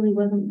lake really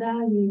wasn't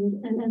valued.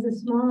 And as a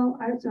small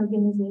arts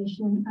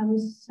organization, I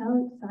was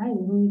so excited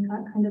when we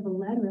got kind of a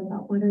letter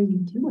about what are you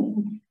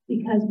doing?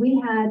 Because we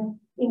had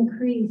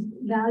increased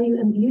value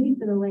and beauty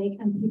for the lake,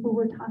 and people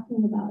were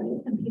talking about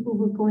it, and people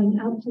were going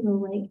out to the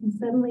lake, and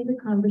suddenly the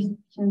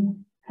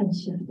conversation had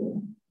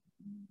shifted.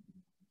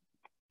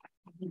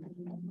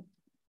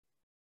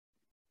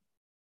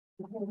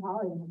 Okay,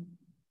 Holly.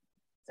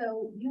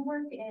 So you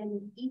work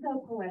in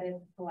eco-poetic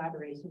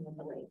collaboration with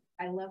the lake.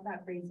 I love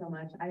that phrase so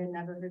much. I had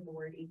never heard the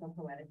word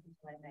eco-poetic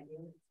until I met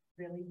you. It's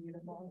really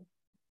beautiful.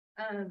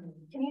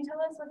 Can you tell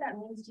us what that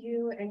means to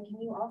you? And can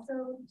you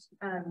also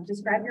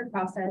describe your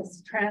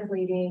process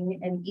translating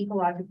an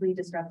ecologically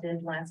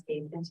disrupted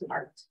landscape into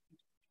art?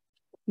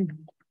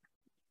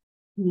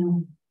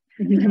 No.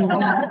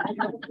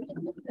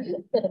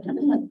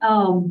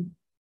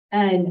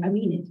 And I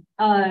mean it.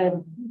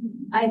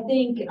 I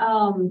think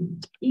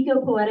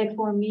eco-poetic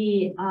for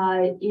me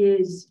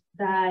is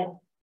that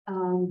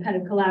kind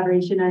of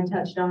collaboration I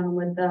touched on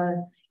with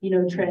the,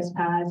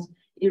 trespass,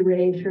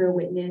 erasure,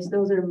 witness.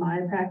 Those are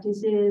my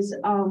practices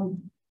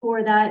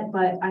for that.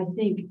 But I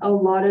think a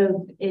lot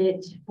of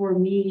it for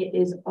me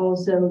is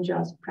also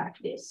just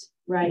practice,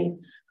 right?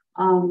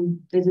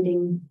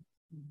 Visiting,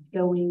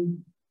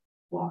 going,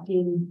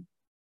 walking,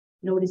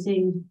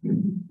 noticing,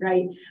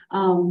 right?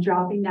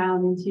 Dropping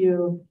down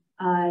into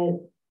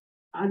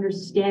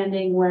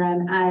understanding where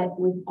I'm at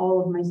with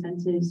all of my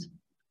senses,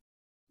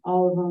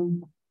 all of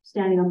them,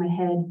 standing on my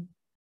head.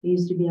 I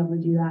used to be able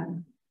to do that.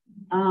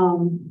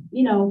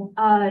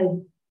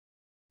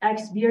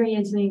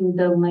 Experiencing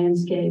the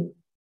landscape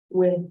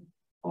with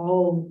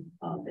all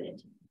of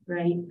it,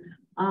 right?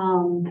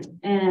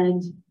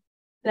 And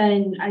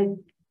then I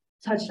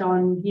touched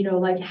on,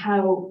 like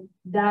how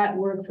that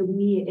work for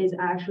me is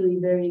actually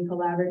very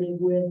collaborative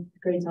with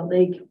Great Salt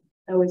Lake.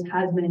 Always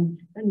has been.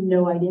 I have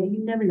no idea.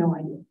 You never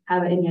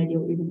have any idea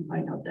what you're going to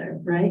find out there,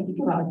 right? You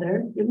go out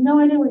there, you have no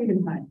idea what you're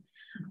going to find.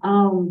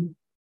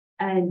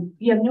 And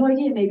you have no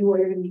idea maybe what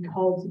you're going to be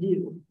called to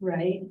do,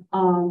 right?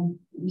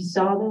 You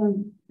saw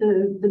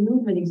the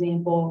movement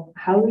example.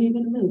 How are you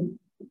going to move?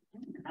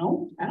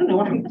 I don't know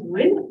what I'm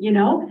doing,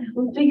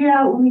 We'll figure it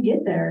out when we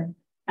get there.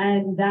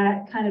 And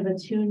that kind of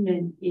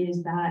attunement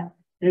is that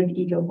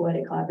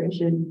eco-poetic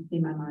collaboration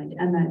in my mind.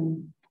 And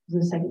then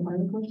the second part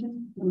of the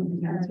question, I don't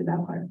think I answered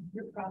that part.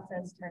 Your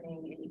process turning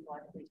an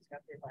ecologically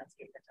disrupted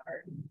landscape into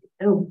art.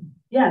 Oh,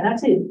 yeah,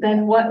 that's it.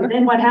 Then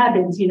what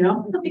happens,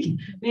 Like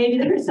maybe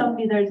there's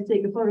somebody there to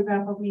take a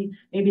photograph of me.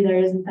 Maybe there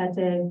isn't that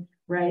day,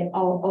 right? A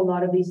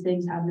lot of these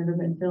things have never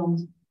been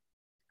filmed.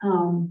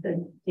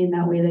 That in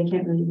that way they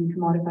can't really be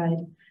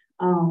commodified.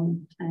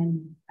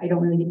 And I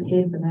don't really get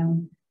paid for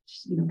them.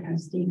 Kind of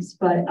stinks,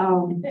 but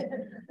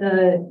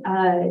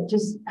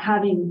just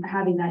having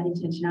that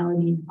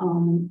intentionality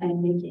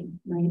and making,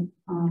 right?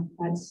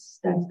 That's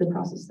the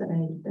process that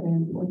I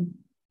employ.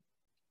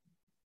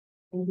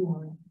 Thank you,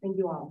 Holly. Thank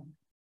you all.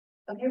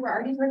 Okay, we're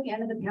already toward the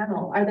end of the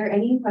panel. Are there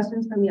any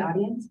questions from the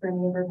audience for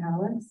any of our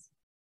panelists?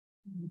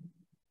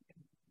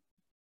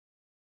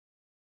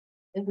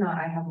 If not,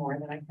 I have more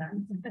than I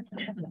can.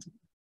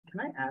 Can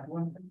I add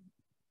one thing?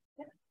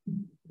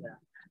 Yeah.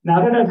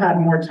 Now that I've had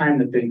more time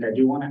to think, I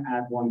do want to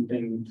add one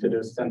thing to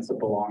the sense of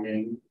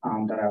belonging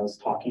that I was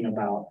talking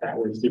about that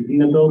we're seeking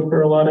to build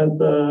for a lot of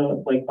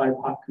the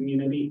BIPOC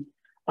community.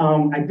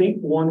 I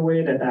think one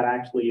way that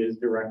actually is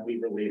directly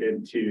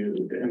related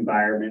to the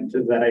environment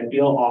is that I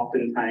feel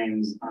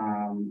oftentimes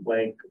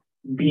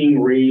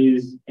being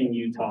raised in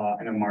Utah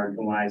in a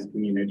marginalized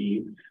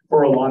community,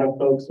 for a lot of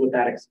folks, what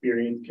that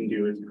experience can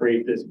do is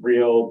create this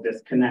real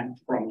disconnect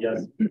from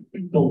just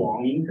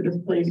belonging to this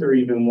place or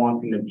even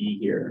wanting to be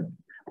here.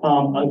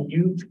 A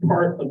huge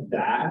part of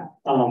that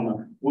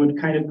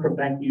would kind of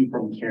prevent you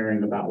from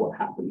caring about what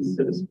happens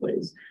to this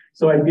place.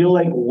 So I feel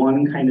like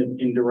one kind of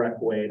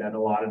indirect way that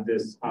a lot of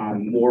this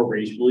more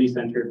racially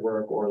centered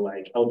work or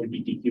like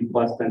LGBTQ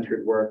plus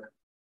centered work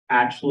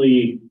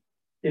actually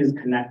is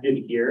connected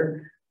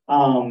here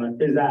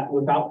is that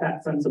without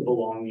that sense of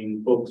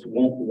belonging, folks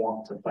won't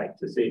want to fight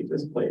to save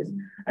this place.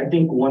 I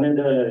think one of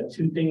the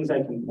two things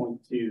I can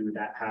point to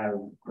that have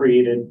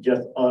created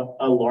just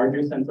a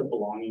larger sense of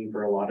belonging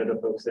for a lot of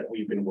the folks that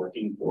we've been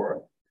working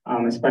for,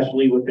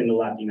 especially within the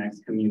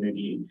Latinx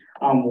community.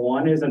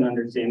 One is an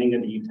understanding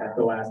of the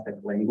Uteco-Aztec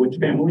language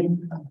family.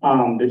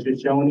 The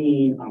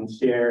Shoshone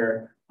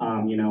share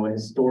a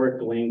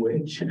historic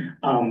language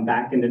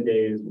back in the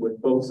days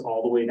with folks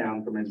all the way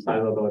down from El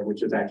Salvador,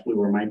 which is actually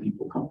where my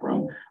people come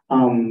from.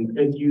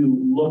 If you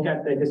look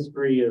at the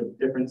history of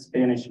different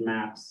Spanish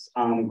maps,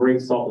 Great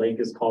Salt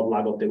Lake is called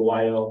Lago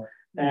Teguayo.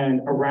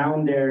 And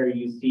around there,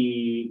 you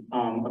see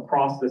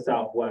across the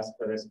Southwest,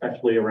 but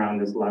especially around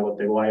this Lago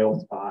Teguayo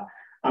spot,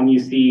 you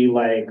see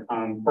like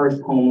first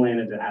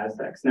homeland of the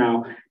Aztecs.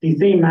 Now, these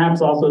same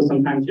maps also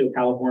sometimes show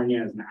California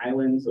as an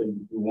island, so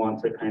you want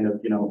to kind of,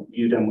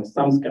 view them with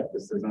some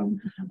skepticism.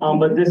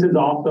 But this is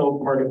also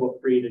part of what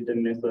created the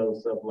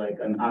mythos of like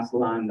an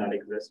Aslan that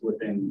exists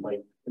within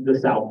like the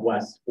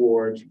Southwest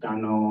for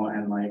Chicano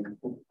and like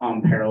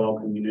parallel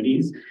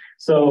communities.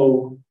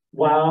 So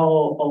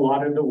while a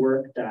lot of the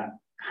work that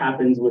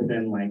happens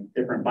within like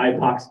different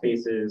BIPOC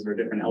spaces or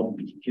different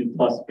LGBTQ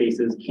plus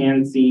spaces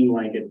can seem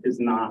like it is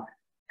not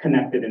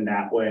connected in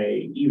that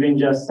way. Even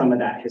just some of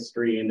that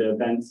history and the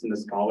events and the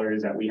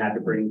scholars that we had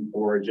to bring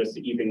forward just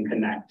to even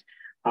connect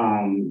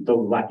the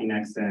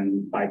Latinx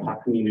and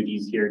BIPOC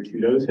communities here to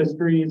those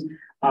histories,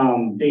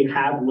 they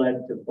have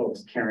led to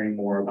folks caring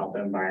more about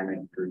the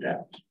environment through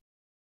depth.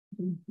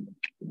 Thank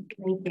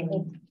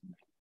you.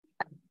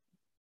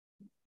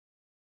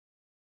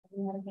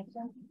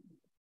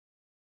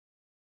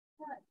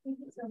 Thank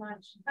you so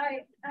much.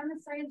 I'm a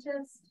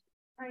scientist.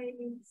 I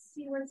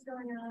see what's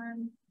going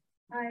on.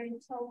 I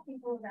tell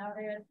people about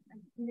it. I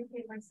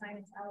communicate my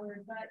science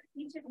hours, but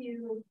each of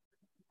you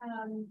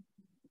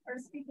are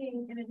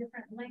speaking in a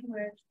different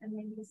language than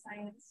maybe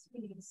science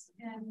speaks.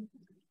 And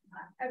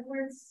I've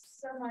learned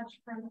so much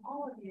from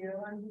all of you.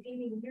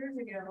 80 years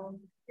ago,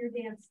 your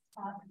dance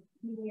taught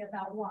me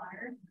about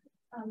water.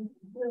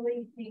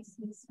 Willy makes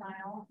me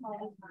smile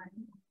all the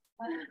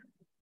time.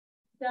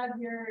 Doug,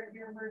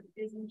 your work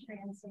is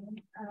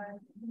entrancing.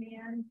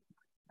 Man,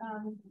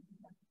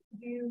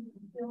 you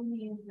fill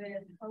me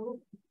with hope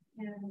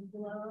and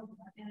love,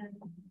 and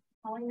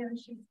Holly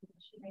knows she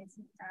makes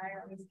me cry.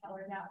 I always tell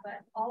her that,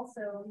 but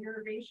also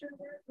your erasure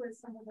work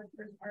was some of the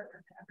first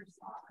artwork I ever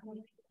saw,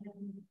 and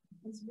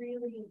it's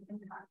really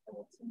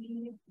impactful to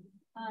me.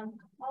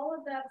 All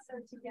of that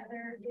said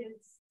together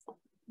is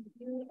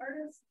you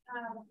artists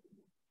have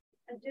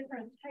a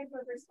different type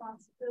of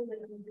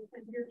responsibility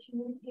because your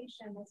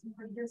communication is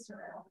more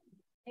visceral.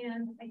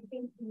 And I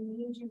think we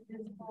need you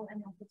visible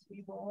and at the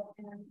table.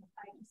 And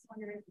I just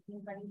wonder if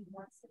anybody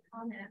wants to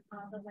comment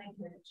on the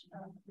language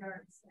of the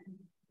arts and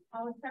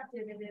how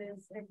effective it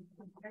is at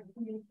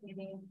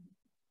communicating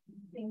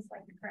things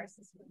like the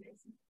crisis we're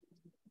facing.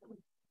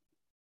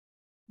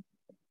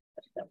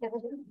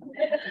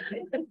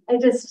 I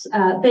just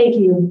thank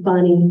you,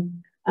 Bonnie.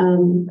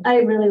 I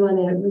really want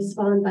to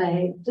respond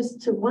by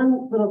just to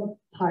one little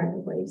part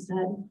of what you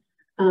said.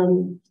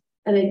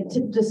 And I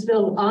just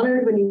feel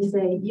honored when you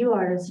say you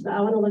artists, but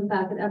I want to look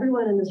back at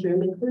everyone in this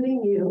room,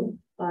 including you,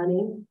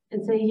 Bonnie,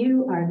 and say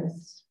you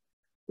artists.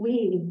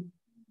 We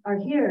are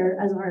here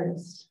as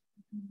artists.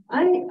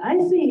 I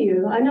see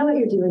you. I know what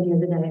you're doing here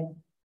today.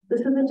 This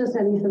isn't just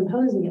any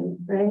symposium,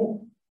 right?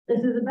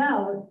 This is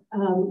about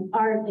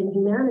art and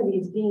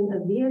humanities being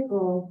a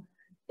vehicle,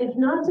 if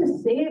not to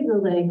save the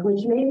lake,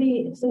 which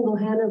maybe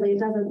single-handedly it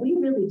doesn't. We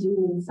really do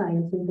need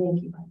science, and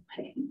thank you, by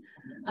the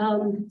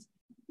way.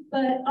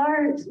 But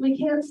art, we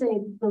can't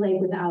save the lake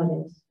without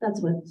it.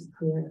 That's what's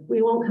clear.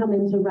 We won't come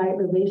into right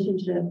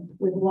relationship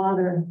with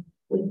water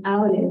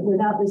without it,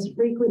 without this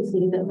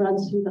frequency that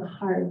runs through the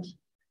heart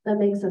that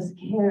makes us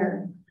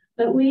care.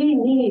 But we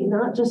need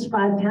not just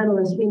 5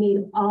 panelists, we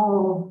need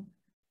all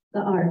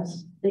the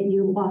arts that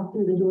you walk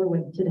through the door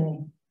with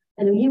today.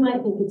 And you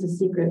might think it's a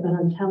secret, but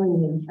I'm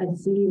telling you, I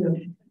see you,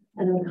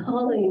 and I'm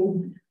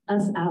calling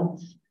us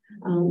out.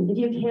 If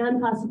you can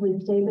possibly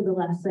stay for the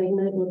last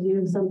segment, we'll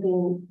do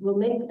something, we'll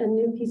make a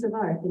new piece of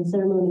art in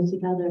ceremony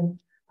together.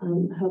 I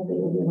hope that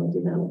you'll be able to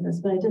do that with us.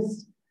 But I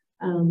just,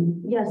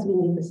 yes, we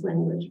need this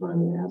language,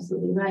 Bonnie, you're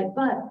absolutely right.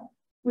 But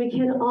we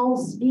can all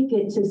speak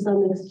it to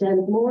some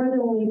extent more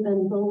than we've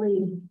been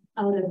bullied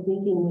out of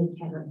thinking we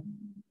can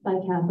by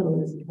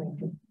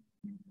capitalism.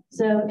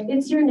 So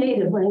it's your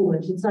native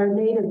language. It's our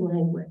native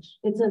language.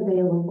 It's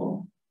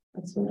available.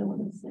 That's what I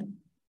want to say.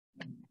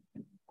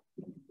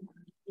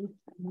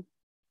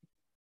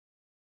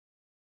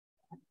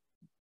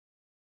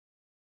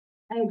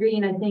 I agree,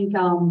 and I think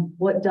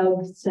what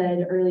Doug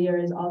said earlier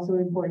is also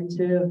important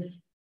too.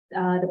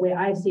 The way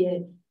I see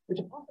it, which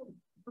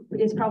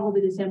is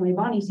probably the same way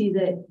Bonnie sees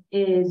it,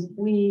 is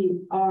we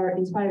are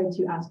inspired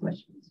to ask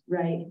questions,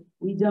 right?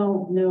 We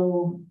don't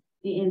know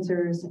the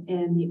answers,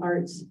 and the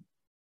arts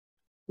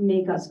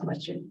make us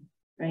question,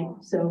 right?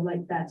 So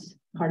like that's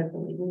part of the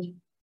language.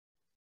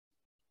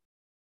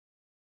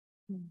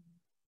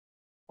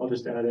 I'll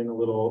just add in a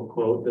little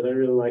quote that I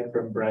really like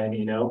from Brian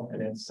Eno,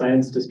 and it's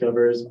 "Science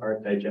discovers,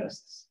 art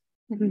digests."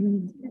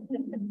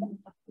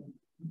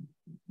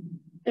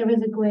 There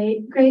was a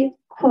great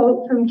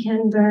quote from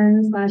Ken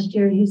Burns last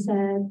year. He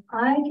said,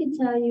 "I could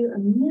tell you a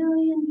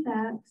million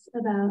facts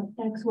about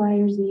X, Y,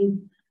 or Z,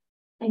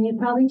 and you'd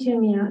probably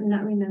tune me out and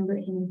not remember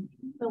anything.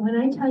 But when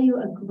I tell you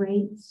a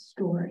great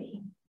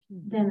story,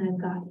 then I've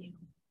got you."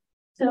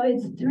 So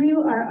it's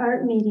through our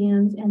art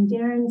mediums, and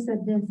Darren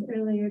said this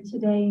earlier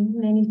today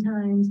many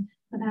times,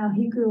 of how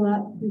he grew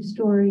up through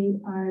story,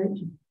 art,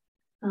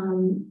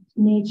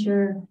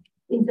 nature,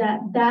 is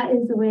that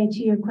is the way,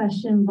 to your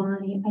question,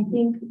 Bonnie. I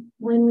think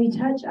when we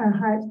touch our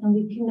hearts and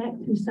we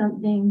connect through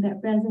something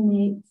that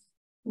resonates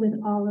with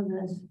all of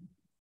us,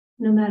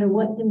 no matter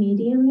what the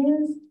medium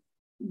is,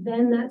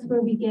 then that's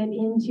where we get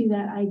into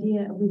that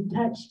idea of we've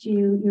touched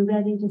you, you're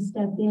ready to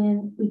step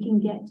in, we can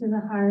get to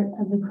the heart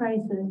of the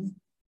crisis,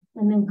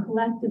 and then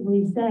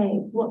collectively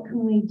say, what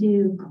can we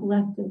do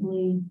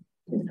collectively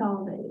to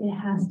solve it? It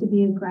has to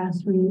be a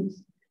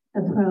grassroots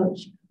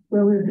approach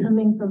where we're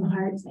coming from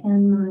hearts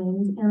and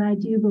minds. And I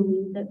do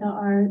believe that the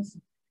arts,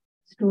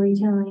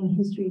 storytelling,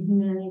 history,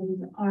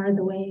 humanities are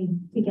the way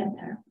to get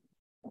there.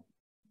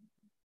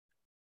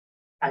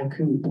 I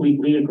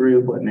completely agree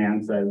with what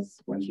Nan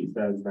says when she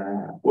says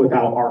that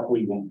without art,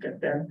 we won't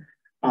get there.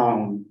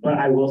 But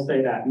I will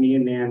say that me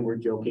and Nan were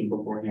joking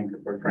beforehand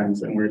because we're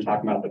friends and we were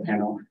talking about the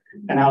panel.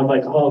 And I was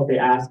like, oh, if they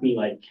asked me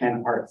like,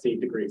 can art save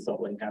the Great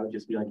Salt Lake? I would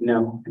just be like,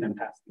 no, and then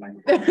pass the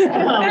mic.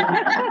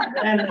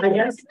 And I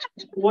guess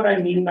what I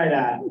mean by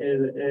that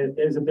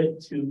is a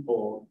bit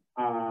twofold.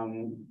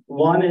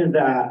 One is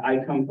that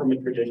I come from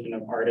a tradition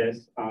of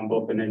artists,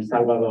 both in El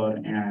Salvador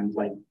and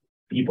like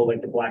people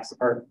like the Black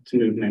Arts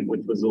Movement,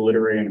 which was the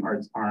literary and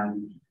arts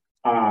arm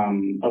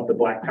of the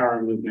Black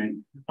Power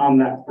movement,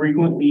 that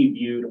frequently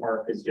viewed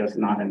art as just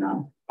not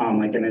enough.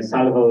 Like in El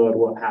Salvador,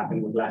 what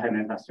happened with La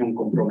Generación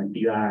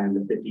Comprometida in the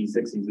 50s,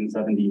 60s, and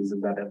 70s is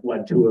that it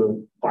led to a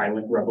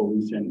violent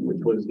revolution,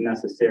 which was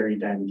necessary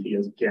then to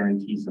just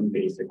guarantee some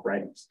basic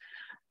rights.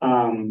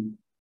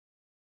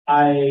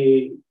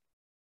 I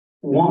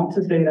want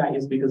to say that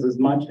is because as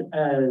much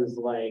as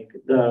like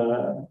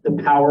the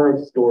power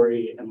of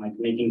story and like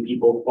making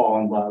people fall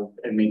in love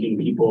and making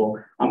people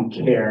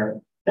care,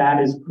 that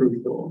is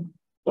crucial.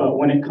 But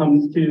when it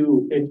comes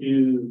to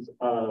issues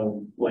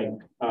of like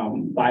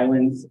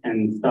violence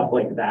and stuff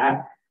like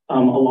that, a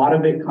lot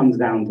of it comes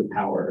down to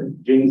power.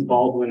 James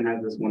Baldwin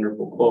has this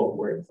wonderful quote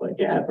where it's like,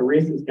 yeah, if a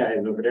racist guy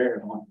is over there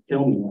and wants to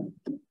kill me,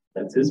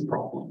 that's his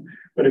problem.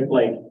 But if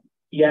like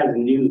he has a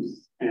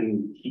noose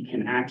and he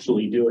can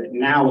actually do it,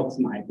 now it's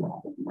my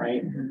problem,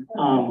 right?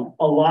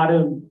 A lot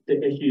of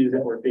the issues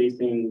that we're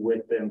facing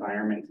with the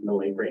environment in the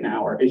lake right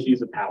now are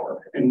issues of power.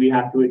 And we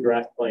have to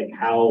address like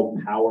how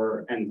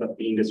power ends up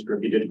being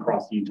distributed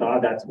across Utah.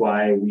 That's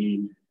why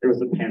there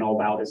was a panel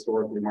about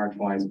historically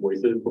marginalized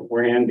voices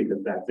beforehand,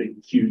 because that's a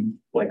huge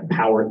like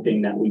power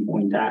thing that we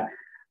point at.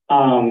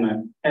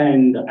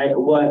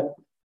 What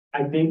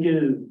I think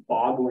is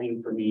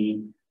boggling for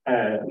me,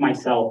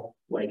 myself,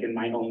 like in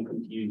my own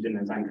confusion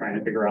as I'm trying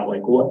to figure out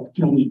like, what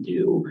can we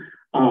do?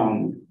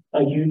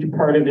 A huge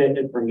part of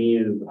it for me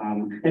is,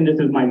 and this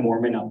is my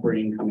Mormon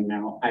upbringing coming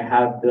out, I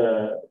have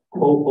the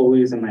quote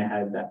always in my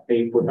head that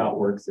faith without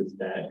works is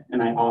dead.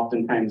 And I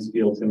oftentimes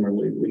feel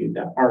similarly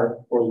that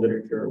art or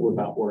literature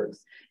without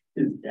works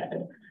is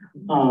dead.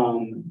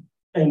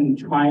 And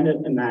trying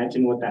to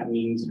imagine what that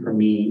means for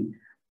me,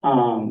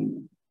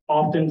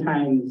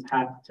 oftentimes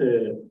have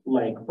to,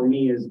 like, for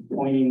me is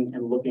pointing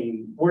and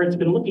looking, where it's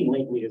been looking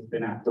lately has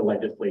been at the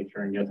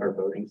legislature and yes, our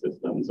voting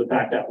systems. The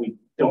fact that we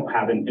don't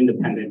have an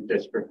independent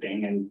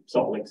districting and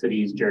Salt Lake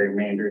City is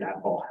gerrymandered at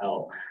all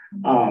hell.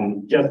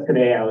 Just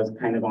today I was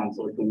kind of on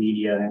social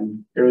media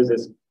and there was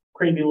this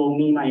crazy little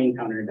meme I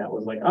encountered that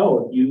was like,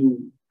 oh, if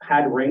you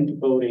had ranked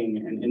voting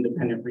and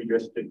independent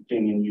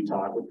redistricting in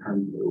Utah, it would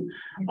turn blue.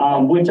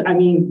 Which I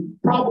mean,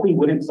 probably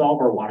wouldn't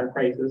solve our water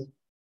crisis,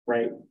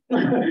 right?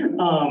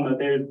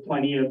 There's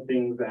plenty of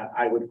things that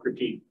I would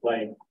critique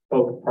like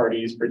both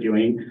parties for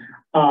doing.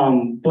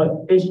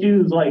 But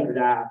issues like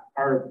that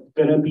are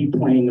gonna be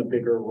playing a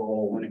bigger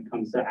role when it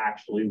comes to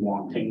actually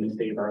wanting to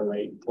save our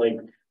lake. Like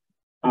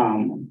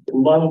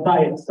love by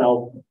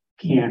itself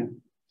can't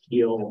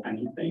heal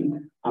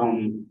anything.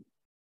 And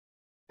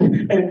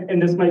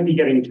this might be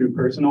getting too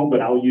personal,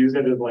 but I'll use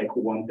it as like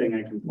one thing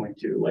I can point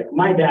to. Like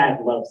my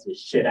dad loves the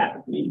shit out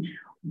of me,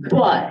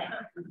 but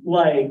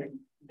like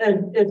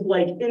if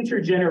like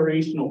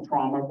intergenerational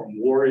trauma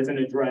from war isn't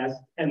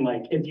addressed, and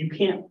like if you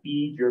can't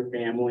feed your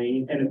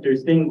family, and if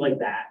there's things like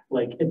that,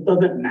 like it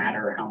doesn't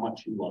matter how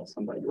much you love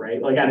somebody, right?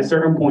 Like at a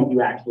certain point,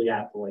 you actually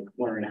have to like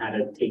learn how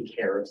to take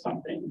care of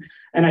something.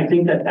 And I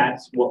think that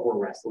that's what we're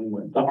wrestling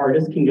with. The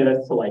artists can get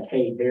us to like,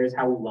 hey, here's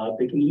how we love.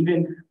 They can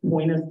even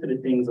point us to the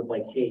things of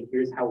like, hey,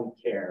 here's how we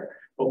care.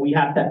 But we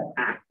have to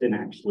act and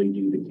actually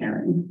do the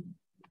caring.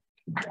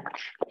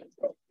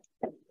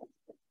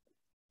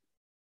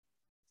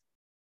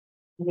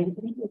 Okay,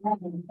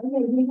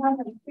 we have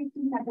like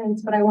 60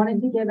 seconds, but I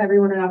wanted to give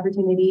everyone an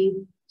opportunity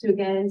to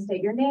again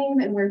state your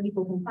name and where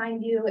people can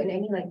find you and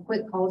any like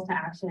quick calls to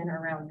action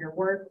around your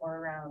work or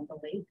around the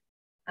lake.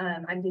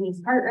 I'm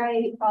Denise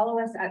Cartwright. Follow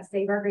us at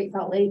Save Our Great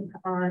Salt Lake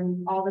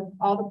on all the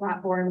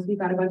platforms. We've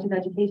got a bunch of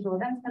educational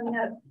events coming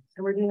up,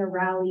 and we're doing a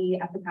rally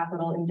at the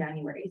Capitol in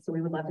January. So we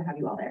would love to have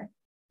you all there.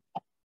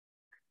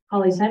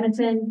 Holly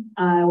Simonsen.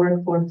 I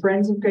work for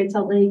Friends of Great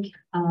Salt Lake.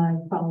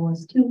 Follow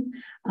us too.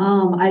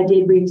 I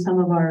did read some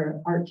of our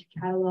art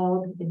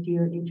catalog. If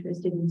you're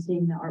interested in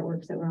seeing the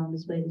artworks that were on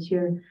display this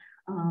year,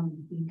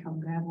 you can come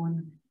grab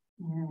one.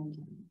 And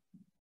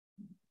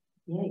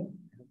yay.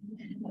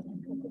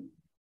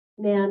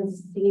 Nan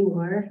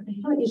Seymour. I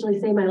don't usually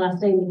say my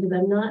last name because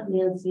I'm not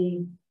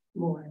Nancy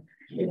Moore.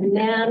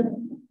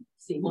 Nan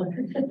Seymour.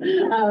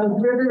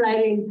 River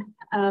writing.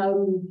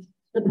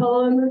 The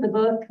poem, the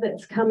book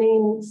that's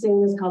coming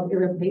soon is called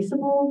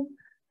Irreplaceable.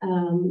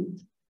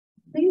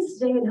 Please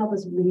stay and help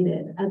us read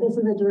it. This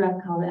is a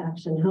direct call to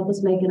action. Help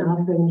us make an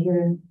offering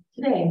here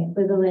today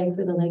for the lake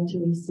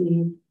to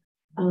receive.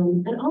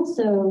 And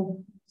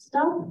also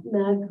stop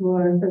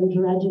McClure from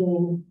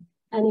dredging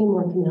any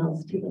more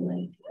canals to the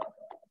lake.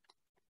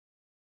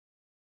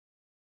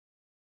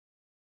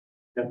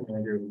 Definitely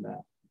agree with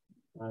that.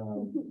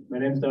 My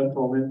name is Doug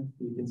Tolman.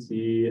 You can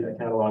see a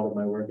catalog of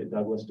my work at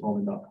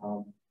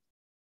douglastolman.com.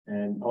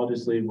 And I'll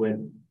just leave with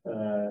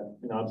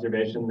an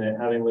observation that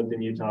having lived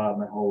in Utah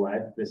my whole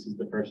life, this is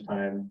the first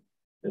time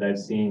that I've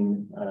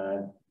seen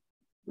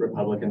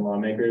Republican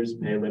lawmakers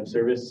pay lip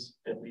service,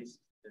 at least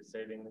to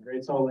saving the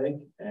Great Salt Lake.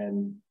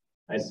 And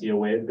I see a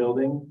wave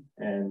building,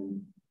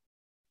 and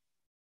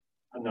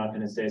I'm not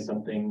going to say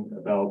something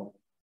about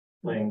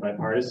playing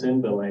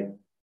bipartisan, but like,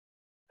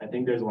 I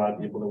think there's a lot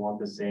of people that want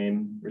the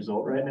same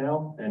result right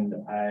now. And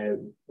I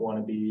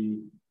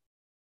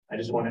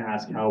just want to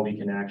ask how we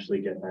can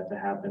actually get that to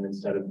happen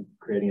instead of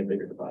creating a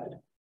bigger divide.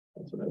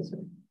 That's what I was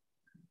saying.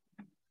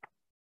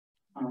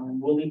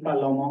 Willy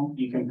Palomo.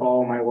 You can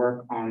follow my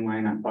work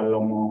online at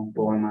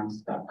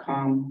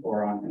palomopoemas.com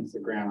or on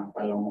Instagram at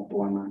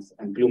palomopoemas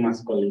and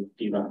Plumas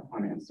Colectiva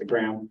on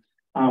Instagram.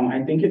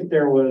 I think if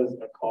there was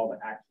a call to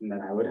action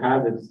that I would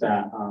have, it's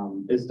that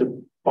is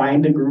to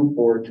find a group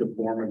or to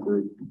form a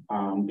group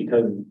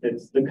because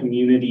it's the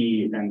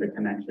community and the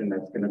connection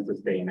that's going to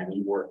sustain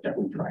any work that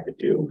we try to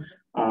do.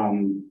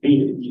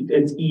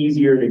 It's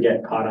easier to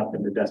get caught up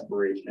in the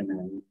desperation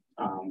and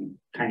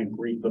kind of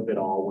grief of it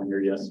all when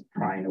you're just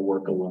trying to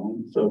work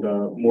alone. So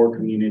the more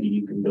community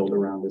you can build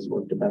around this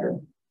work, the better.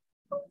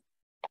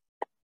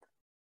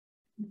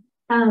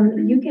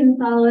 You can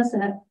follow us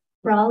at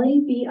Brolly,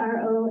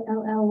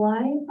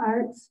 B-R-O-L-L-Y,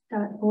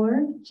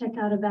 arts.org. Check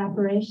out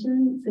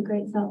Evaporation. It's a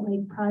Great Salt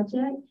Lake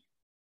project.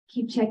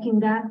 Keep checking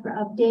back for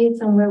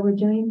updates on where we're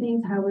doing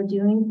things, how we're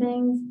doing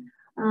things.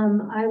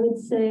 I would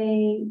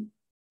say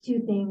two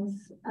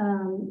things.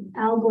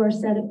 Al Gore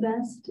said it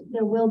best.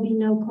 There will be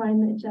no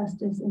climate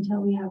justice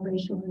until we have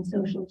racial and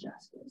social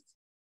justice.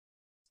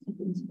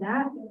 Into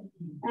that.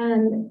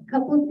 And a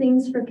couple of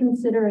things for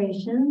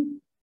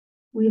consideration.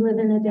 We live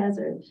in a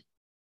desert.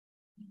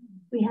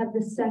 We have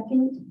the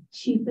second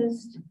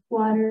cheapest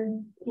water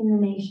in the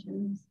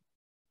nation.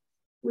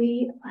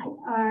 We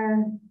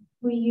are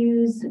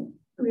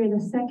the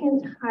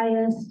second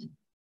highest,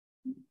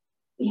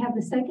 we have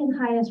the second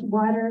highest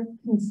water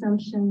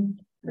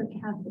consumption per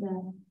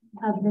capita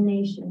of the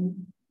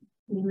nation.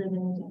 We live in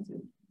a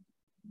desert.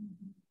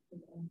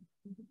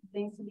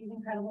 Thanks to these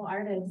incredible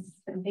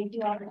artists, and thank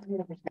you all for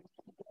tuning in.